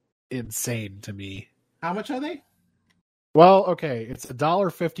is insane to me. How much are they? Well, okay, it's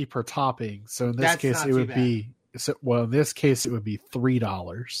 $1.50 per topping. So in this That's case not it too would bad. be in this case it would be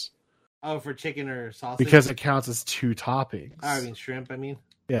 $3. Oh, for chicken or sausage? Because it counts as 2 toppings. Oh, I mean shrimp, I mean.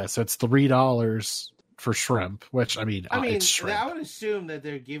 Yeah, so it's $3 for shrimp, which it's shrimp. I would assume that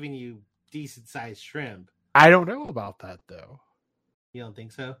they're giving you decent sized shrimp. I don't know about that though. You don't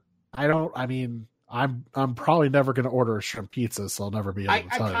think so? I'm probably never going to order a shrimp pizza, so I'll never be able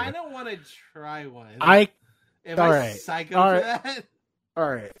to tell you. I kind of want to try one. All I right. psycho All for right. that? All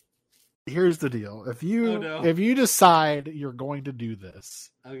right. Here's the deal. If you Oh, no. if you decide you're going to do this,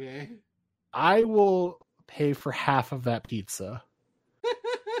 Okay. I will pay for half of that pizza,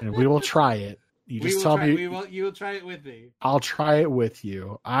 and we will try it. You just tell me. You will try it with me. I'll try it with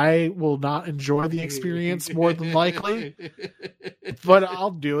you. I will not enjoy the experience more than likely, but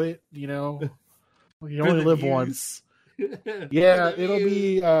I'll do it. You only live once. Yeah,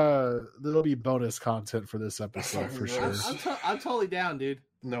 it'll be bonus content for this episode for sure. I'm totally down, dude.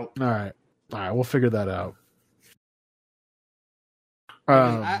 Nope. All right, we'll figure that out.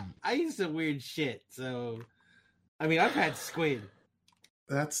 I eat some weird shit, so I've had squid.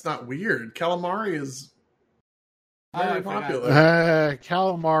 That's not weird. Calamari is I very forgot. popular.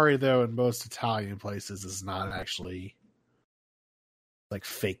 Calamari, though, in most Italian places is not actually like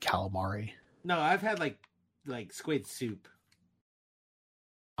fake calamari. No, I've had like squid soup.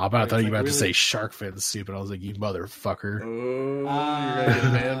 I thought you were about to really- say shark fin soup, and I was like, you motherfucker. Oh, you're gonna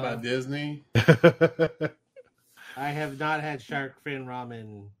get banned by Disney. I have not had shark fin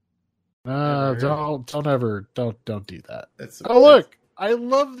ramen. Don't do that. It's Look, I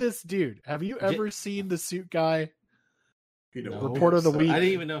love this dude. Have you ever seen the suit guy? Report of the week. I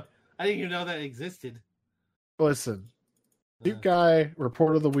didn't even know that existed. Listen, suit guy,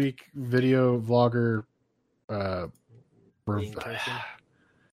 report of the week, video vlogger. Being person.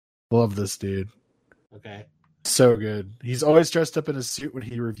 Love this dude. Okay. So good. He's always dressed up in a suit when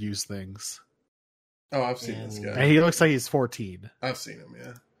he reviews things. Oh, I've seen this guy. And he looks like he's 14. I've seen him,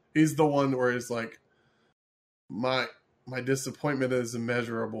 yeah. He's the one where he's like, my disappointment is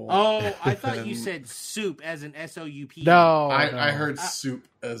immeasurable. Oh, I thought you said soup as in SOUP. No, I heard soup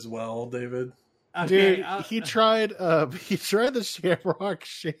as well, David. Okay, dude, he tried the Shamrock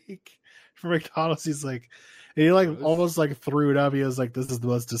Shake from McDonald's. He's like, and he almost threw it up. He was like, "This is the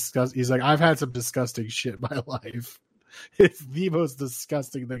most disgusting." He's like, "I've had some disgusting shit in my life. It's the most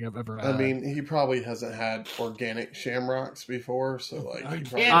disgusting thing I've ever had." I mean, he probably hasn't had organic shamrocks before, so he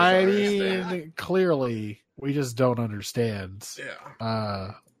probably I doesn't understand. mean, clearly we just don't understand.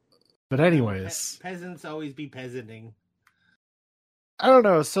 Yeah. But anyways, peasants always be peasanting. I don't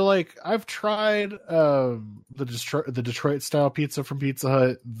know. So I've tried the Detroit style pizza from Pizza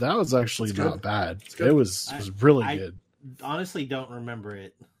Hut. That was actually It's not good. bad. It's good. It was really I good. Honestly, don't remember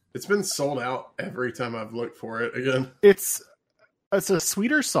it. It's been sold out every time I've looked for it again. It's a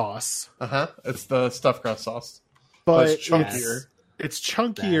sweeter sauce, It's the stuffed crust sauce. but It's chunkier. It's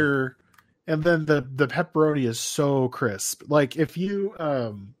chunkier, and then the pepperoni is so crisp. Like if you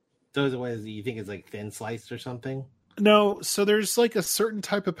Those ways you think it's like thin sliced or something. no, so there's a certain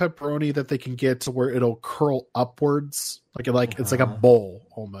type of pepperoni that they can get to where it'll curl upwards, it's like a bowl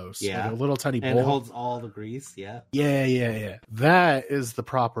almost, Yeah. like a little tiny And bowl. it holds all the grease, yeah. Yeah. That is the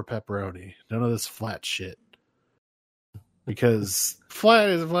proper pepperoni. None of this flat shit. Because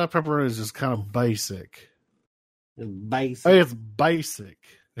flat pepperoni is just kind of basic. Basic. It's basic.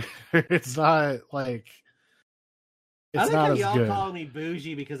 It's not like I it's like not how as y'all good. call me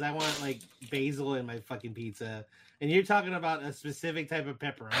bougie because I want basil in my fucking pizza, and you're talking about a specific type of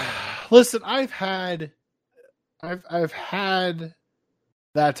pepperoni. Listen, I've had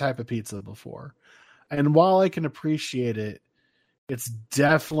that type of pizza before, and while I can appreciate it, it's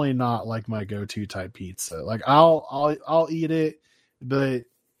definitely not like my go-to type pizza. Like I'll eat it, but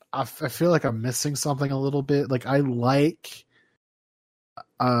I feel like I'm missing something a little bit. Like I like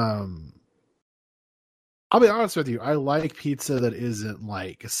I'll be honest with you. I like pizza that isn't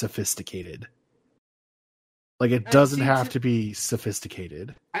like sophisticated. Like it doesn't have to be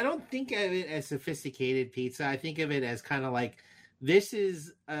sophisticated. I don't think of it as sophisticated pizza. I think of it as kind of like this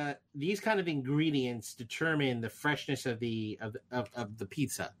is these kind of ingredients determine the freshness of the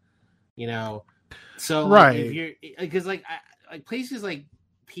pizza. You know, so like, Right. if you're because like places like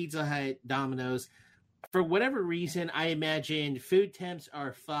Pizza Hut, Domino's, for whatever reason, I imagine food temps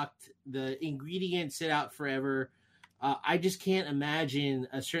are fucked. The ingredients sit out forever. I just can't imagine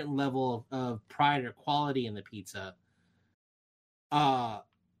a certain level of pride or quality in the pizza. Hold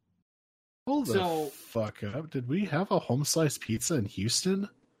the fuck up. Did we have a home slice pizza in Houston?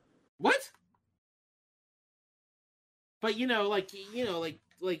 What? But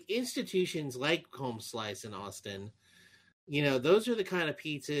like institutions like Home Slice in Austin, those are the kind of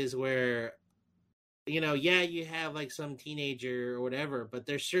pizzas where, yeah, you have like some teenager or whatever, but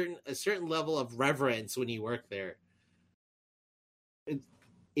there's a certain level of reverence when you work there.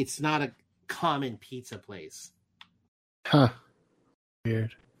 It's not a common pizza place. Huh.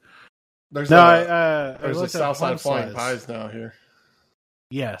 Weird. There's a Southside Flying Pies now here.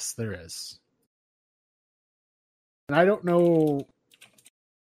 Yes, there is. And I don't know.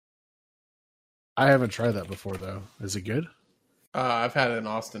 I haven't tried that before, though. Is it good? I've had it in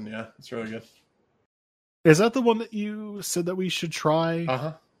Austin. Yeah, it's really good. Is that the one that you said that we should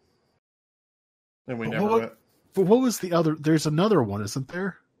try? And we never went. But what was the other? There's another one, isn't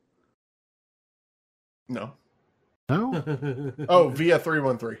there? No. No? Oh, Via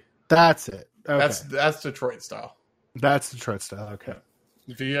 313. That's it. Okay. That's Detroit style. That's Detroit style. Okay.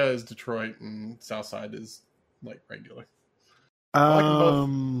 Via is Detroit and Southside is like regular.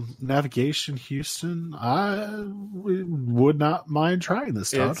 Navigation Houston. I would not mind trying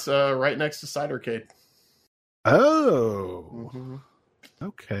this. Todd. It's right next to Cidercade. Oh. Mm-hmm.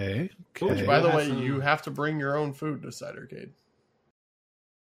 Okay. Which, by the way, you have to bring your own food to Cidercade.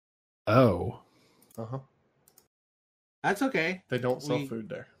 Oh. That's okay. They don't sell food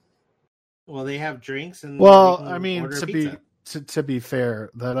there. Well, they have drinks and. Well, I mean, to be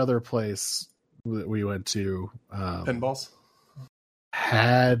fair, that other place that we went to, Pinballs,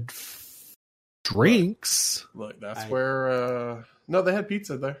 had drinks. Look, that's where. No, they had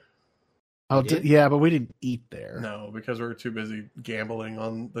pizza there. Oh, yeah, but we didn't eat there. No, because we were too busy gambling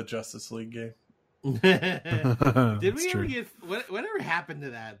on the Justice League game. Did we ever get whatever happened to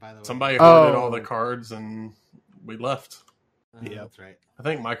that? By the way, somebody hoarded all the cards and we left. Yeah, that's right. I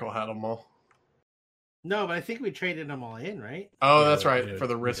think Michael had them all. No, but I think we traded them all in, right? Oh, that's right, for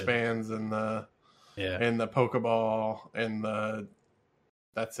the wristbands and the and the Pokeball and the.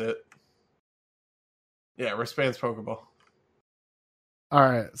 That's it. Yeah, wristbands, Pokeball. All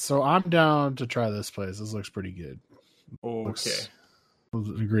right, so I'm down to try this place. This looks pretty good. Okay.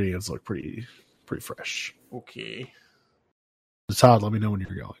 The ingredients look pretty fresh. Okay. Todd, let me know when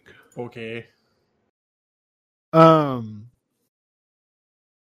you're going. Okay.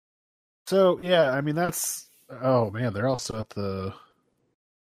 So yeah, I mean that's. Oh man, they're also at the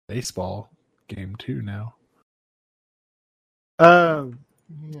baseball game too now. So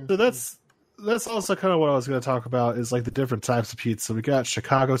that's also kind of what I was going to talk about is like the different types of pizza. We got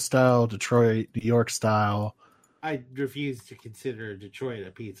Chicago style, Detroit, New York style. I refuse to consider Detroit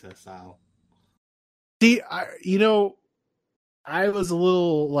a pizza style. See, I was a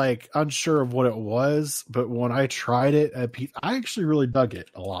little like unsure of what it was, but when I tried it at I actually really dug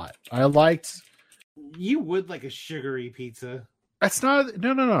it a lot. I liked. You would like a sugary pizza. It's not.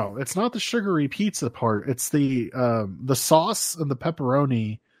 No. It's not the sugary pizza part. It's the sauce and the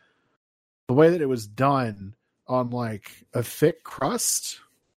pepperoni. The way that it was done on like a thick crust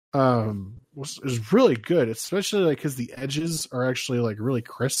was really good, especially like because the edges are actually like really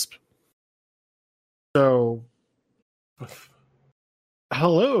crisp. So,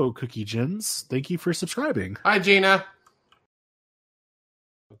 hello, Cookie Gins. Thank you for subscribing. Hi, Gina.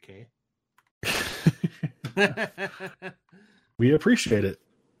 Okay. We appreciate it.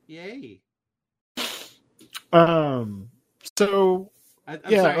 Yay. So. I'm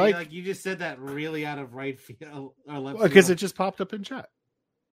sorry, like you just said that really out of right field or left field. Because it just popped up in chat.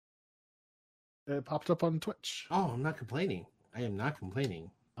 It popped up on Twitch. Oh, I'm not complaining. I am not complaining.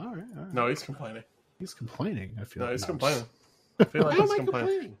 All right. No, he's complaining. He's complaining. I feel. No, he's complaining. I feel like he's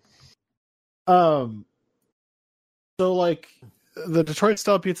complaining. So like the Detroit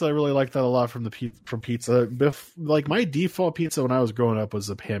style pizza, I really like that a lot from pizza. Like my default pizza when I was growing up was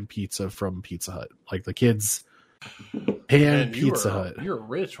a pan pizza from Pizza Hut. Like the kids. Pizza Hut. You were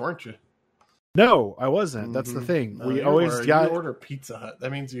rich, weren't you? No, I wasn't. Mm-hmm. That's the thing. No, we always got you order Pizza Hut.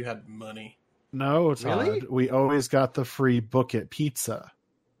 That means you had money. No, Todd. Really? We always got the free Book It pizza.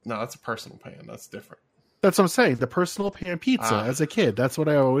 No, that's a personal pan. That's different. That's what I'm saying. The personal pan pizza as a kid. That's what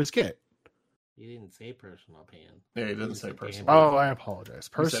I always get. You didn't say personal pan. Yeah, he didn't say personal. Oh, I apologize.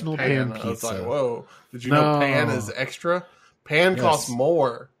 Personal pan pizza. I was like, whoa. Did you know pan is extra? Pan costs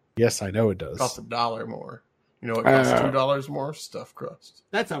more. Yes, I know it does. It costs $1 more. You know what costs $2 more? Stuffed crust.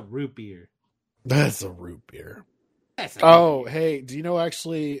 That's a root beer. That's a root beer. Hey, do you know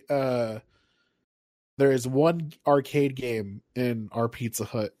actually there is one arcade game in our Pizza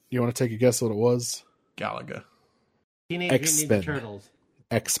Hut. You want to take a guess what it was? Galaga. Teenage Mutant Ninja Turtles.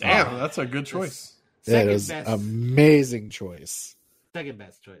 X-Men. Damn, that's a good choice. That is amazing choice. Second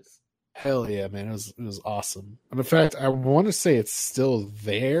best choice. Hell yeah, man. It was awesome. And in fact, I want to say it's still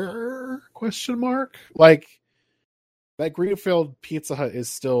there, question mark. Like, that Greenfield Pizza Hut is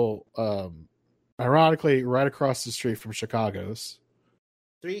still, ironically, right across the street from Chicago's.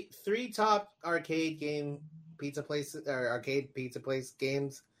 Three top arcade pizza place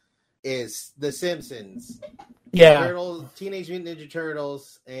games is The Simpsons, Teenage Mutant Ninja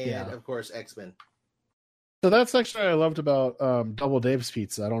Turtles, and of course X-Men. So that's actually what I loved about Double Dave's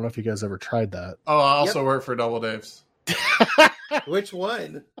Pizza. I don't know if you guys ever tried that. Oh, I also work for Double Dave's. Which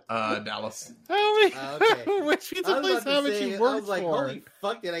one? Dallas. Okay. Which pizza place haven't you worked I was like, for? holy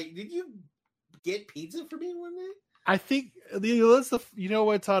fuck! Did you get pizza for me one day? I think you know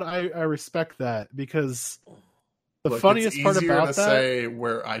what, Todd? I respect that because the funniest part about to that. Say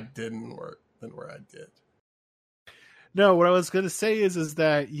where I didn't work than where I did. No, what I was going to say is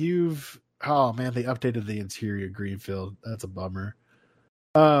that you've. Oh man, they updated the interior Greenfield. That's a bummer.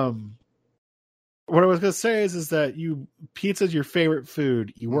 What I was going to say is that pizza's your favorite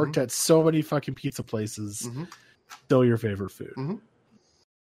food. You worked at so many fucking pizza places. Still your favorite food.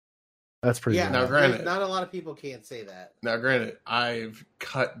 That's pretty good. Now, granted, not a lot of people can't say that. Now, granted, I've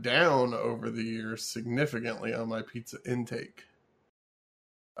cut down over the years significantly on my pizza intake.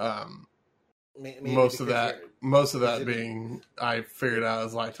 Most of that being I figured out I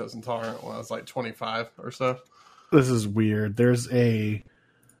was lactose intolerant when I was like 25 or so. This is weird. There's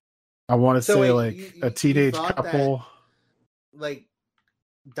I want to say a teenage couple. Like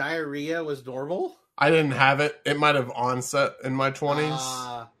diarrhea was normal. I didn't have it. It might have onset in my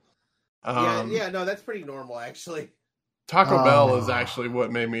 20s. No, that's pretty normal actually. Taco Bell is actually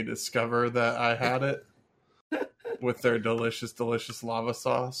what made me discover that I had it. With their delicious, delicious lava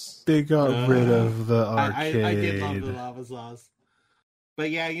sauce. They got rid of the arcade. I did love the lava sauce. But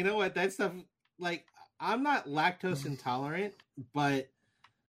yeah, you know what? That stuff, like, I'm not lactose intolerant, but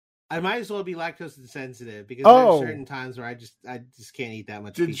I might as well be lactose insensitive because there are certain times where I just can't eat that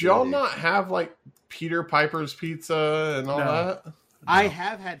much pizza. Did y'all not have, like, Peter Piper's pizza and all that? No. I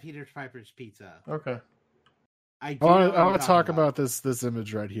have had Peter Piper's pizza. Okay. I want to talk about this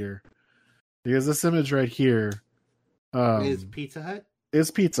image right here. Because this image right here is Pizza Hut.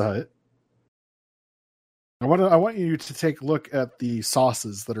 I want you to take a look at the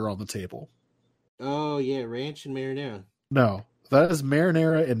sauces that are on the table. Oh yeah, ranch and marinara. No, that is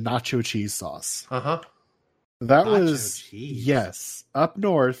marinara and nacho cheese sauce. That was cheese. Up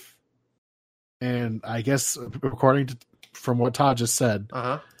north, and I guess from what Todd just said,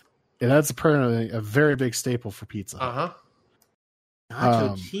 and that's apparently a very big staple for pizza.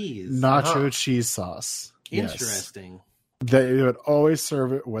 Nacho cheese sauce. Interesting. Yes. They would always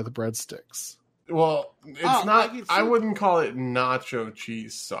serve it with breadsticks. Well, it's not. I wouldn't call it nacho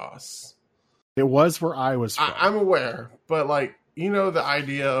cheese sauce. It was where I was from. I'm aware, but like the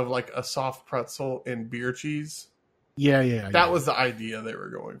idea of like a soft pretzel and beer cheese. Yeah. That was the idea they were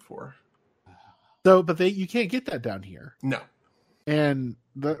going for. So, but you can't get that down here. No, and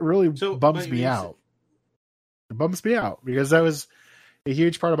that really bums me out. It bums me out because that was a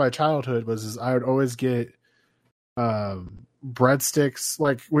huge part of my childhood. Was I would always get breadsticks.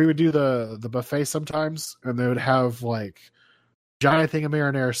 Like we would do the buffet sometimes, and they would have like giant thing of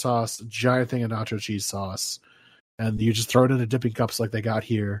marinara sauce, giant thing of nacho cheese sauce, and you just throw it into dipping cups like they got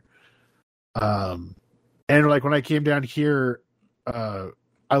here. And like when I came down here,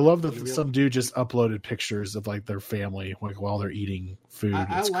 I love that some dude just uploaded pictures of like their family like while they're eating food.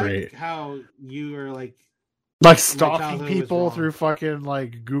 It's great. How you are like stalking people through fucking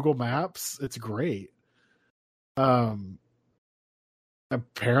like Google Maps. It's great.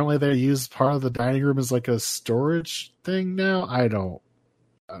 Apparently they use part of the dining room as like a storage thing now. I don't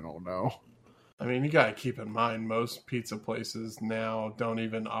know. I mean, you got to keep in mind most pizza places now don't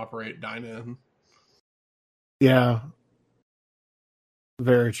even operate dine-in. Yeah.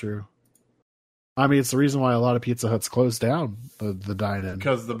 Very true. I mean, it's the reason why a lot of Pizza Huts closed down the dine-in.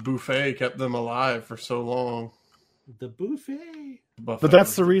 Because the buffet kept them alive for so long. The buffet. buffet But that's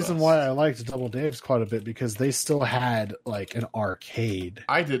was the reason best. why I liked Double Dave's quite a bit, because they still had like an arcade.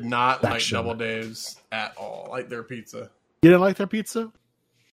 I did not like section. Double Dave's at all. Like their pizza. You didn't like their pizza?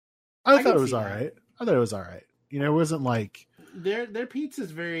 I thought can it was see all that. right. I thought it was all right. You know, it wasn't like Their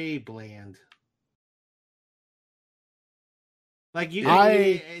pizza's very bland. Like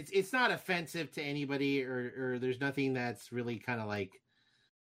it's not offensive to anybody, or there's nothing that's really kind of like.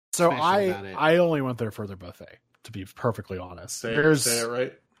 so. special about it. I only went there for their buffet. To be perfectly honest, Say there's it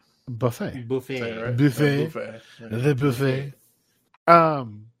right. buffet. Buffet. Say it right. Buffet. Buffet. Yeah. The buffet.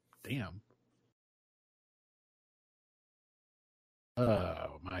 Damn.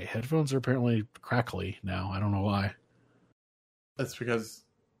 My headphones are apparently crackly now. I don't know why. That's because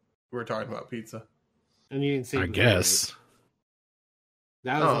we're talking about pizza. And you didn't say I buffet, guess. right?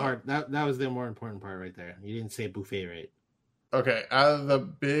 That was Oh. the hard. That was the more important part right there. You didn't say buffet right. Okay, out of the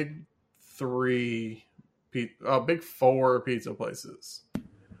big big four pizza places,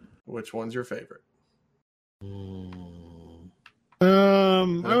 which one's your favorite?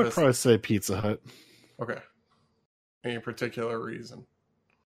 I would probably say Pizza Hut. Okay. Any particular reason?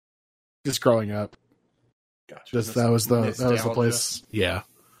 Just growing up, Gotcha. just that was the nostalgia. place. Yeah.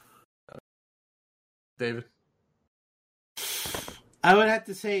 David? I would have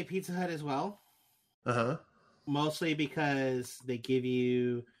to say Pizza Hut as well, Uh-huh. mostly because they give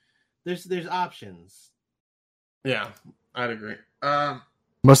you there's options. Yeah, I'd agree.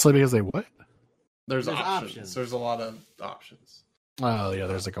 Mostly because they what? There's There's options. options. There's a lot of options. Oh yeah,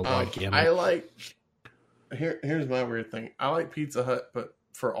 there's like a wide gamut. I like. Here's my weird thing. I like Pizza Hut, but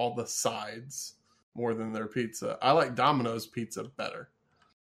for all the sides more than their pizza. I like Domino's pizza better.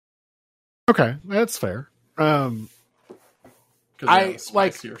 Okay, that's fair. Because I like-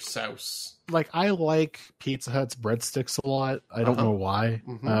 spicier sauce. Like I like Pizza Hut's breadsticks a lot. I don't Uh-huh. know why.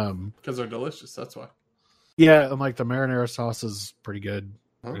 Mhm. Because they're delicious. That's why. Yeah, and like the marinara sauce is pretty good.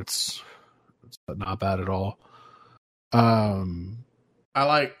 Huh? It's not bad at all. I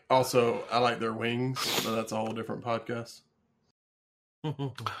like their wings, but that's a whole different podcast.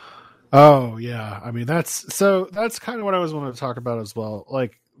 Oh yeah, I mean that's kind of what I was wanting to talk about as well.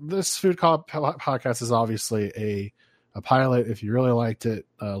 Like this food podcast is obviously a pilot. If you really liked it,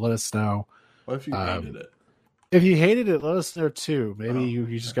 let us know. What if you hated it? If you hated it, let us know too. Maybe Oh,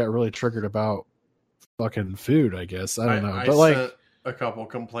 you just got really triggered about fucking food. I guess I don't know, I but like sent a couple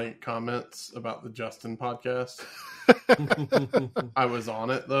complaint comments about the Justin podcast. I was on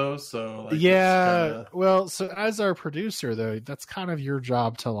it though, so like, yeah. Well, so as our producer though, that's kind of your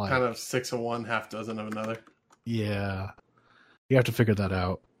job to like kind of 6 of one, half dozen of another. Yeah, you have to figure that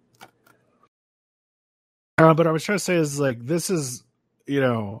out. But I was trying to say is like this is, you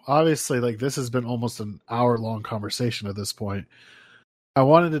know, obviously like this has been almost an hour-long conversation at this point. I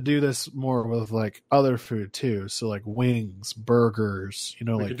wanted to do this more with like other food too, so like wings, burgers, you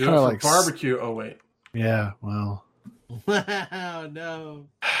know, We like could do it kind of for like barbecue. Oh wait, Yeah, well, Oh no.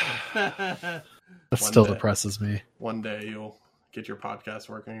 that One still day. depresses me. one day you'll get your podcast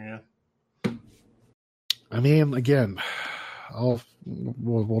working again. I mean, again,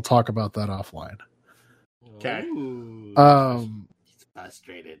 we'll talk about that offline. Okay. Ooh. He's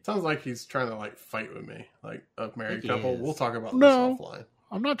frustrated. Sounds like he's trying to like fight with me, like a married He couple. is. We'll talk about No. this offline.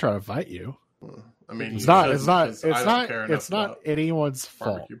 I'm not trying to fight you. I mean, It's you not. shouldn't, It's not. 'cause It's I don't not. care It's enough not about anyone's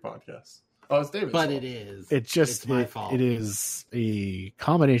fault. barbecue podcast. Oh, it's David's But fault. it is. It just It's my fault. it is a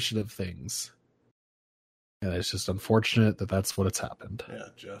combination of things, and it's just unfortunate that that's what it's happened. Yeah,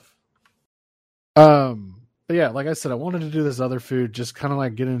 Jeff. But yeah, like I said, I wanted to do this other food, just kind of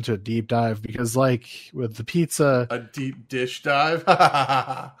like get into a deep dive because, like with the pizza, A deep dish dive.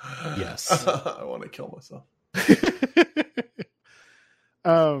 Yes. I want to kill myself.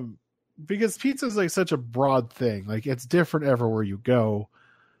 because pizza is like such a broad thing, like it's different everywhere you go,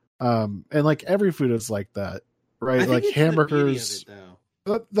 and like every food is like that, I right? think Like it's the beauty of hamburgers. it,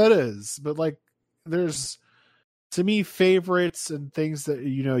 though. That is, but like there's to me favorites and things that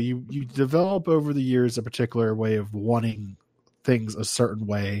you know you develop over the years a particular way of wanting things a certain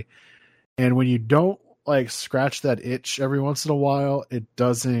way, and when you don't like scratch that itch every once in a while, it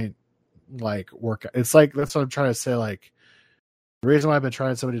doesn't like work. It's like that's what I'm trying to say. Like the reason why I've been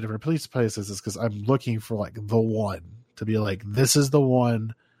trying so many different police places is because I'm looking for like the one to be like this is the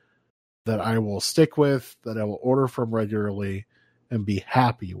one that I will stick with, that I will order from regularly and be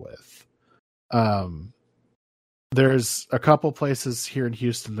happy with. There's a couple places here in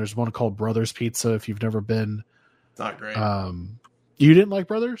Houston. There's one called Brothers Pizza. If you've never been, It's not great. You didn't like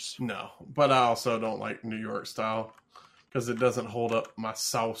Brothers? No, but I also don't like New York style because it doesn't hold up my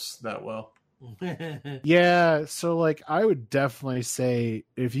sauce that well. Yeah. So like, I would definitely say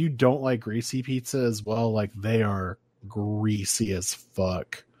if you don't like greasy pizza as well, like they are greasy as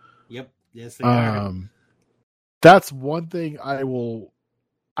fuck. Yep. Yes, they are. That's one thing I will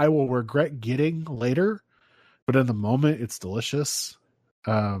regret getting later, but in the moment it's delicious.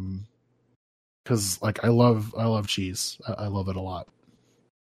 Because like I love cheese. I love it a lot.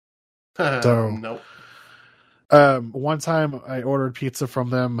 So nope. One time I ordered pizza from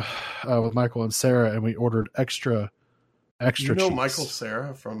them with Michael and Sarah, and we ordered extra You know cheese. Michael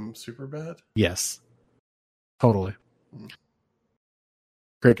Cera from Superbad? Yes, totally.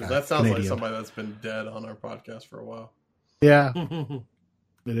 Great guy. That sounds Canadian. like somebody that's been dead on our podcast for a while. Yeah,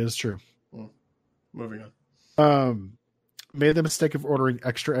 it is true. Moving on. Made the mistake of ordering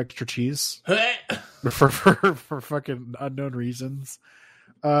extra cheese for fucking unknown reasons.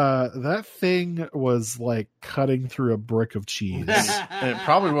 That thing was like cutting through a brick of cheese. And it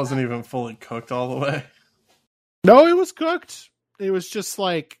probably wasn't even fully cooked all the way. No, it was cooked. It was just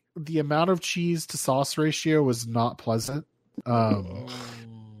like the amount of cheese to sauce ratio was not pleasant.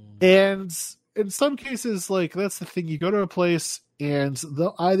 And in some cases, like that's the thing, you go to a place and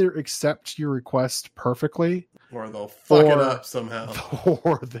they'll either accept your request perfectly Or they'll fuck it up somehow.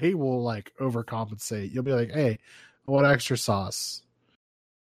 or they will like overcompensate. You'll be like, hey, I want extra sauce.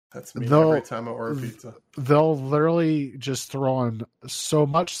 That's me every time I order pizza. They'll literally just throw on so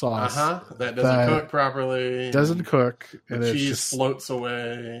much sauce that doesn't cook properly. Doesn't cook, and the it's cheese just floats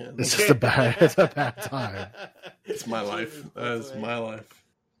away. And it's just a bad time. It's my life. That is my life.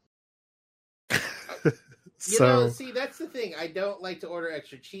 So see, that's the thing. I don't like to order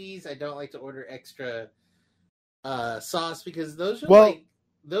extra cheese. I don't like to order extra sauce because those are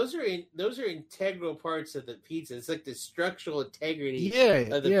those are integral parts of the pizza. It's like the structural integrity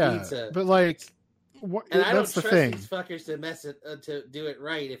of the pizza. But like, what, and I don't that's the trust thing. these fuckers to mess it to do it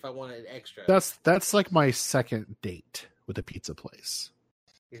right if I want it extra. That's like my second date with a pizza place.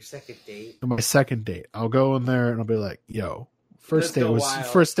 Your second date. My second date, I'll go in there and I'll be like, "Yo, first day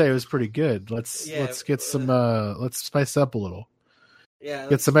was pretty good. Let's get some let's spice up a little. Yeah,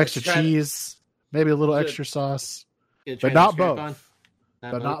 get some extra cheese, maybe a little extra sauce, but not both.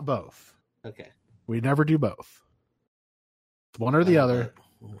 Not both. Okay. We never do both. It's one or the other.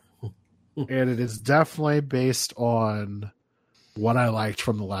 And it is definitely based on what I liked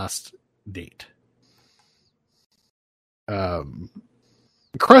from the last date.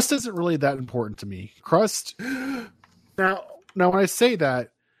 Crust isn't really that important to me. Crust. Now when I say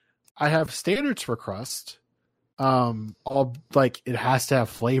that, I have standards for crust. It has to have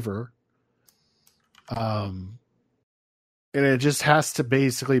flavor. And it just has to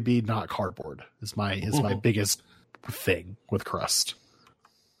basically be not cardboard. Is my biggest thing with crust.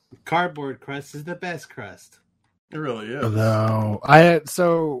 Cardboard crust is the best crust. It really is. No,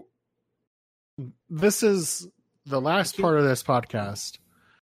 this is the last part of this podcast.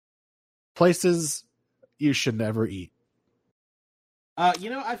 Places you should never eat. I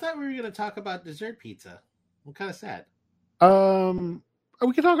thought we were going to talk about dessert pizza. I'm kind of sad.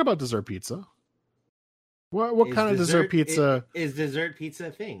 We can talk about dessert pizza. What kind of dessert pizza? Is dessert pizza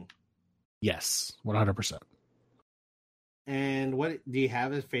a thing? Yes, 100%. And what do you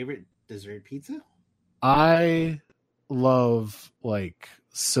have as favorite dessert pizza? I love like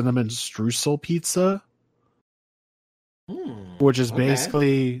cinnamon streusel pizza, which is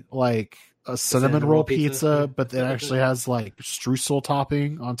basically like a cinnamon roll pizza, but it actually has like streusel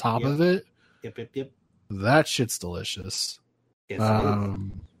topping on top of it. Yep. That shit's delicious. Yes,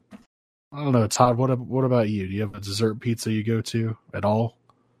 I don't know, Todd. What about you? Do you have a dessert pizza you go to at all?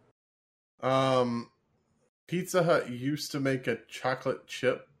 Pizza Hut used to make a chocolate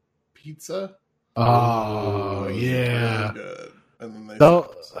chip pizza. Oh yeah, really good. And then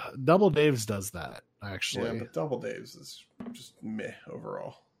Double Dave's does that actually. Yeah, but Double Dave's is just meh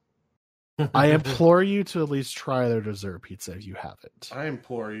overall. I implore you to at least try their dessert pizza if you haven't. I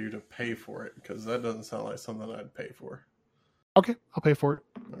implore you to pay for it because that doesn't sound like something I'd pay for. Okay, I'll pay for it.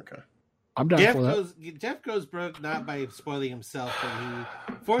 Okay. I'm down for that. Jeff goes broke not by spoiling himself, but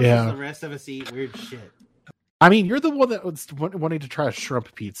he forces the rest of us to eat weird shit. I mean, you're the one that was wanting to try a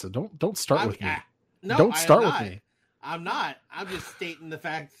shrimp pizza. Don't start with me. No, don't start with me. I'm not. I'm just stating the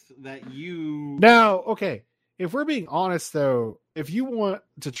fact that you. Now, okay. If we're being honest, though, if you want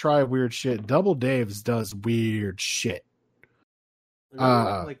to try weird shit, Double Dave's does weird shit.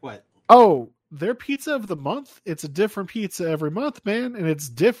 Like what? Oh, their pizza of the month, it's a different pizza every month, man, and it's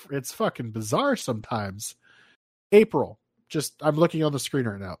different. It's fucking bizarre sometimes. April, I'm looking on the screen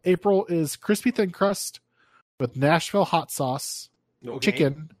right now. April is crispy thin crust with Nashville hot sauce,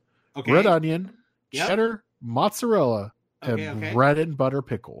 chicken, red onion, cheddar, mozzarella, and bread and butter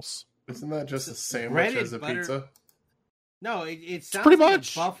pickles. Isn't that just a sandwich as a pizza? No, it sounds pretty like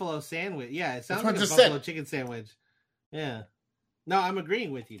much a buffalo sandwich. Yeah, it sounds like a buffalo chicken sandwich. Yeah. No, I'm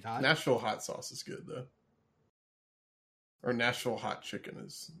agreeing with you, Todd. Nashville hot sauce is good though, or Nashville hot chicken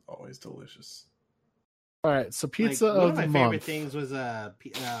is always delicious. All right, so pizza one of the my month. favorite things was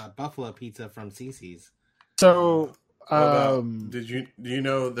buffalo pizza from CC's. So, do you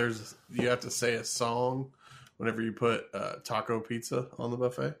know you have to say a song whenever you put taco pizza on the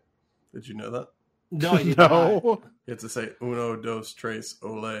buffet? Did you know that? No, I did not. no. You have to say uno, dos, tres,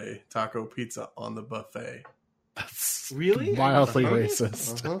 ole, taco pizza on the buffet. That's Really? mildly Uh-huh.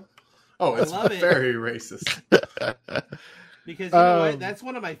 racist. Uh-huh. Oh, it's love it. very racist. Because you know what? That's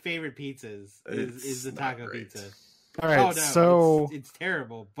one of my favorite pizzas. Is It's the not taco great. pizza? All right, Oh no, so it's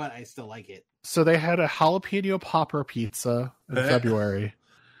terrible, but I still like it. so they had a jalapeno popper pizza in February.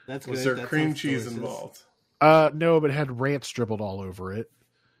 That's Was good. there That cream sounds cheese delicious. involved? No, but it had ranch dribbled all over it.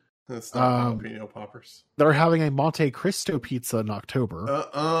 That's not jalapeno poppers. They're having a Monte Cristo pizza in October.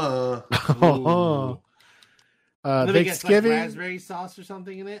 Ooh. Let me guess, like Thanksgiving, raspberry sauce or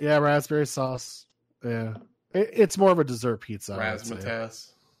something in it. yeah, raspberry sauce. Yeah, it's more of a dessert pizza. I would say.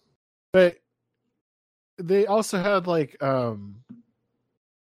 Razzmatazz. But they also had like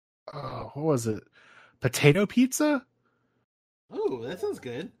what was it? Potato pizza? Ooh, that sounds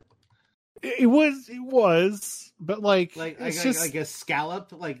good. It was, but like it's just like a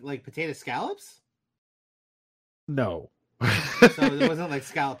scallop, like potato scallops. no. So it wasn't like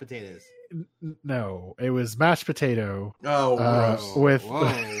scallop potatoes. No, it was mashed potato. Oh, gross. With Whoa,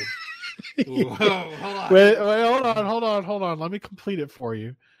 hold on. wait, hold on. Let me complete it for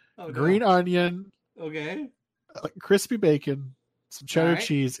you. Oh, no. Green onion, Okay. crispy bacon, some cheddar Alright.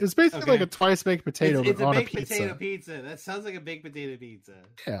 cheese. It's basically Okay. like a twice baked potato It's but a on a baked pizza. potato pizza. That sounds like a baked potato pizza.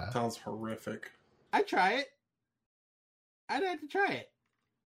 Yeah. Sounds horrific. I'd try it. I'd have to try it.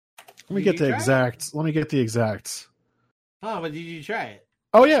 Let me Did get you the try it? exact. Let me get the exact. Oh, but did you try it?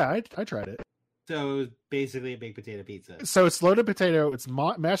 Oh yeah, I tried it. So it was basically a baked potato pizza. So it's loaded potato. It's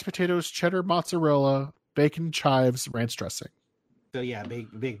mashed potatoes, cheddar, mozzarella, bacon, chives, ranch dressing. So yeah,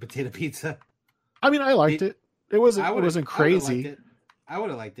 baked potato pizza. I mean, I liked it. It wasn't. I It would've- wasn't I would've liked crazy. it. I would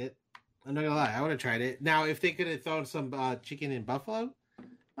have liked it. I'm not gonna lie. I would have tried it. Now, if they could have thrown some chicken and buffalo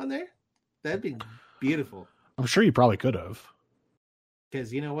on there, that'd be beautiful. I'm sure you probably could have.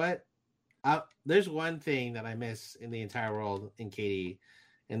 Because you know what? There's one thing that I miss in the entire world in Katy,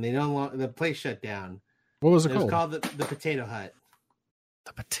 and the place shut down. What was it It was called? called the Potato Hut.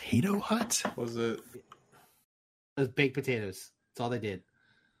 The Potato Hut. Was it? It was baked potatoes. That's all they did.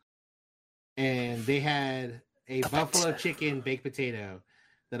 And they had a buffalo chicken baked potato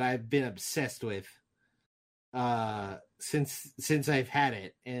that I've been obsessed with since I've had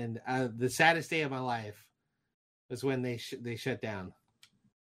it. And the saddest day of my life was when they shut down.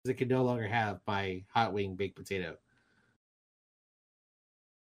 They could no longer have my hot wing baked potato.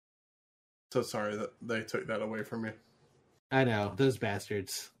 So sorry that they took that away from you. I know, those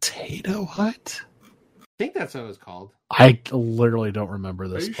bastards. Potato Hut. I think that's what it was called. I literally don't remember Are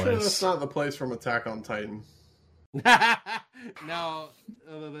this you place. sure that's not the place from Attack on Titan? No,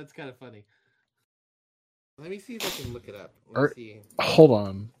 although that's kind of funny. Let me see if I can look it up. Or- Let's see. Hold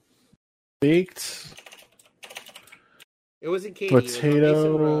on. Baked It was in Katy. It was on Mason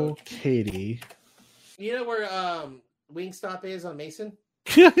potato Road. Katy. You know where Wingstop is on Mason?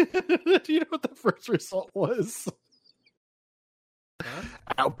 Do you know what the first result was? Huh?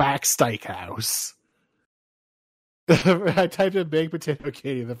 Outback Steakhouse. I typed in baked potato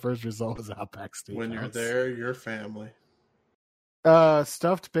Katy. The first result was Outback Steakhouse. When you're there, your family.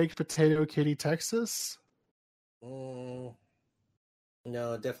 Stuffed baked potato Katy, Texas. No,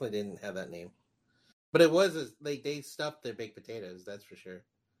 it definitely didn't have that name. But it was they stuffed their baked potatoes. That's for sure.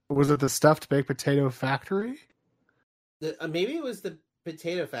 Was it the stuffed baked potato factory? Maybe it was the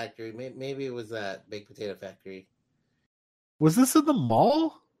potato factory. Maybe it was that baked potato factory. Was this in the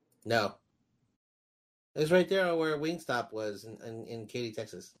mall? No, it was right there where Wingstop was in Katy,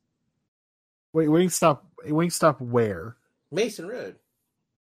 Texas. Wait, Wingstop where? Mason Road.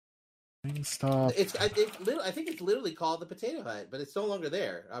 Wingstop. I think it's literally called the Potato Hut, but it's no longer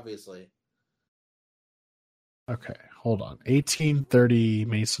there. Obviously. Okay, hold on. 1830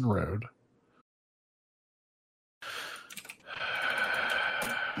 Mason Road.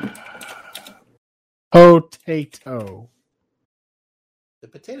 Potato. The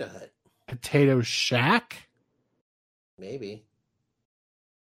Potato Hut. Potato Shack? Maybe.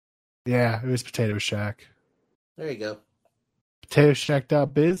 Yeah, it was Potato Shack. There you go.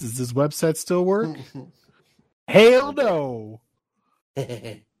 PotatoShack.biz. Does this website still work? Hell no.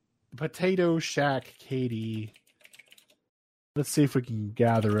 Potato Shack Katy. Let's see if we can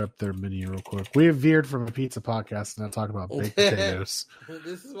gather up their menu real quick. We have veered from a pizza podcast and now talk about baked potatoes.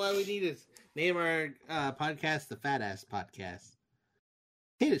 This is why we need Name our podcast the Fat Ass Podcast.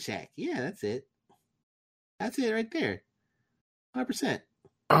 Potato Shack. Yeah, that's it. That's it right there. 100%.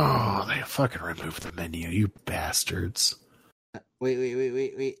 Oh, they fucking removed the menu, you bastards.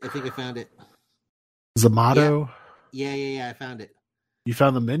 Wait. I think I found it. Zamato? Yeah. I found it. You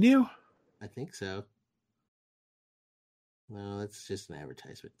found the menu? I think so. No, that's just an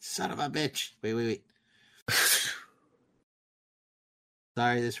advertisement. Son of a bitch. Wait.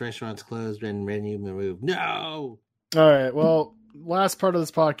 Sorry, this restaurant's closed and menu removed. No! All right, well, last part of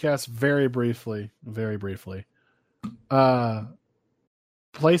this podcast, very briefly.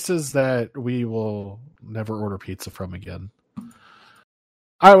 Places that we will never order pizza from again.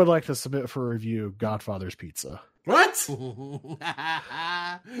 I would like to submit for review Godfather's Pizza. What?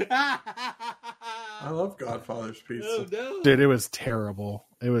 I love Godfather's Pizza. Oh, no. Dude, it was terrible.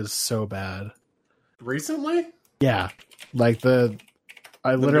 It was so bad. Recently? Yeah. Like I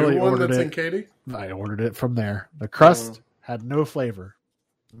The literally new one ordered that's it. in Katy? I ordered it from there. The crust had no flavor.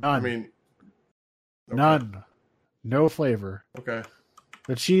 None. I mean, okay. None. No flavor. Okay.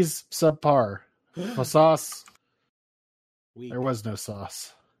 The cheese, subpar. The sauce, Weak. there was no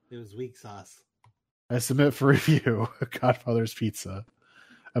sauce. It was weak sauce. I submit for review Godfather's Pizza.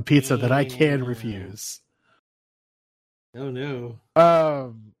 A pizza that I can refuse. Oh, no.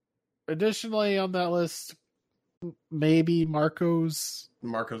 Additionally on that list, maybe Marco's.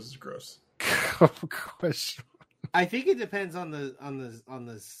 Marco's is gross. Question. I think it depends on the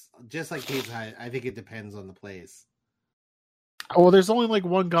just like Pizza Hut. I think it depends on the place. Well, there's only like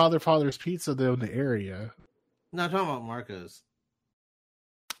one Godfather's Pizza though in the area. No, I'm talking about Marco's.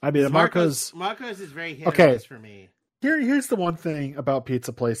 I mean, Marco's is very hit or miss for me. Here's the one thing about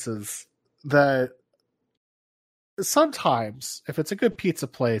pizza places that sometimes, if it's a good pizza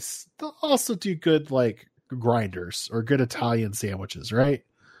place, they'll also do good like grinders or good Italian sandwiches, right?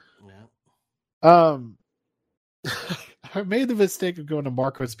 Yeah. I made the mistake of going to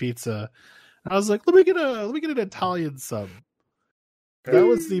Marco's Pizza. I was like, let me get an Italian sub. That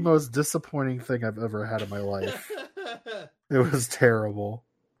was the most disappointing thing I've ever had in my life. It was terrible.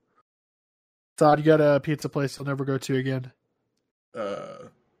 Todd, you got a pizza place you'll never go to again?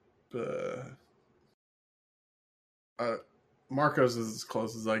 Marco's is as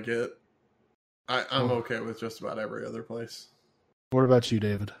close as I get. I'm okay with just about every other place. What about you,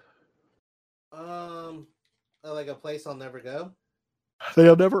 David? Like a place I'll never go.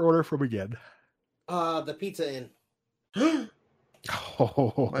 They'll never order from again. The Pizza Inn.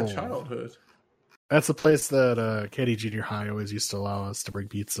 Oh, My childhood. That's a place that Katy Junior High always used to allow us to bring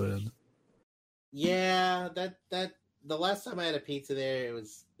pizza in. Yeah, that the last time I had a pizza there, it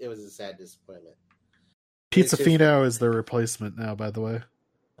was a sad disappointment. Pizza Fino is their replacement now, by the way.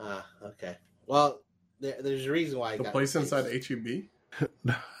 Ah, okay. Well, there's a reason why I The got place the inside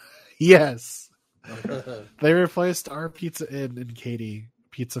HEB? Yes. Okay. They replaced our Pizza Inn in Katy,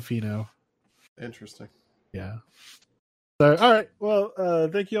 Pizza Fino. Interesting. Yeah. So, all right. Well,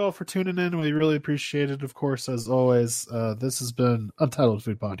 thank you all for tuning in. We really appreciate it. Of course, as always, this has been Untitled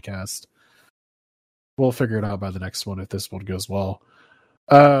Food Podcast. We'll figure it out by the next one if this one goes well.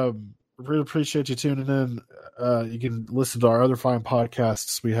 Really appreciate you tuning in. You can listen to our other fine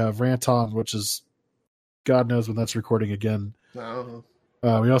podcasts. We have Rant On, which is God knows when that's recording again. No.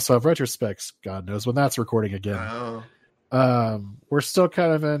 We also have Retrospects. God knows when that's recording again. No. We're still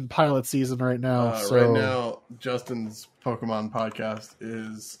kind of in pilot season right now. Right now, Justin's Pokemon podcast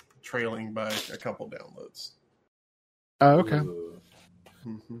is trailing by a couple downloads. Okay.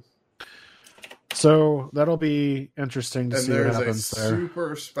 Mm-hmm. So that'll be interesting to see what happens there. There's a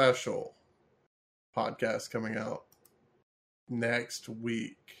super special podcast coming out next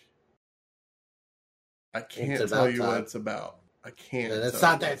week. I can't tell you what it's about. I can't. It's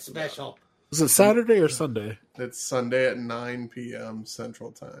not that special. Is it Saturday or Sunday? It's Sunday at 9 p.m.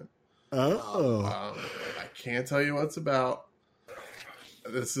 Central Time. Oh. I can't tell you what it's about.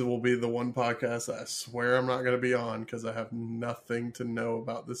 This will be the one podcast that I swear I'm not going to be on because I have nothing to know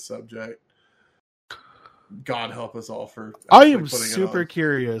about this subject. God help us all for. I am super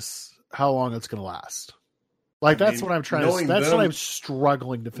curious how long it's going to last. Like, that's what I'm trying to. That's what I'm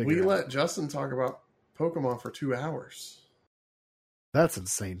struggling to figure out. We let Justin talk about Pokemon for 2 hours. That's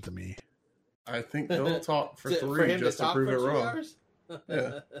insane to me. I think they'll talk for 3 just to prove it wrong.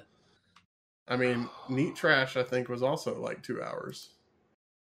 Yeah. I mean, Neat Trash, I think, was also like 2 hours.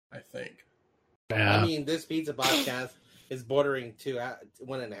 I think. Yeah. I mean, this pizza podcast is bordering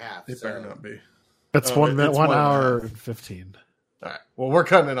 1.5. It better not be. It's 1 hour and 15. All right. Well, we're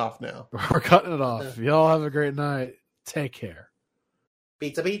cutting it off now. We're cutting it off. Y'all have a great night. Take care.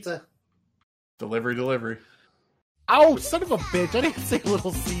 Pizza. Delivery. Oh, son of a bitch! I didn't say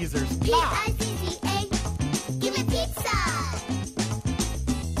Little Caesars. Ah!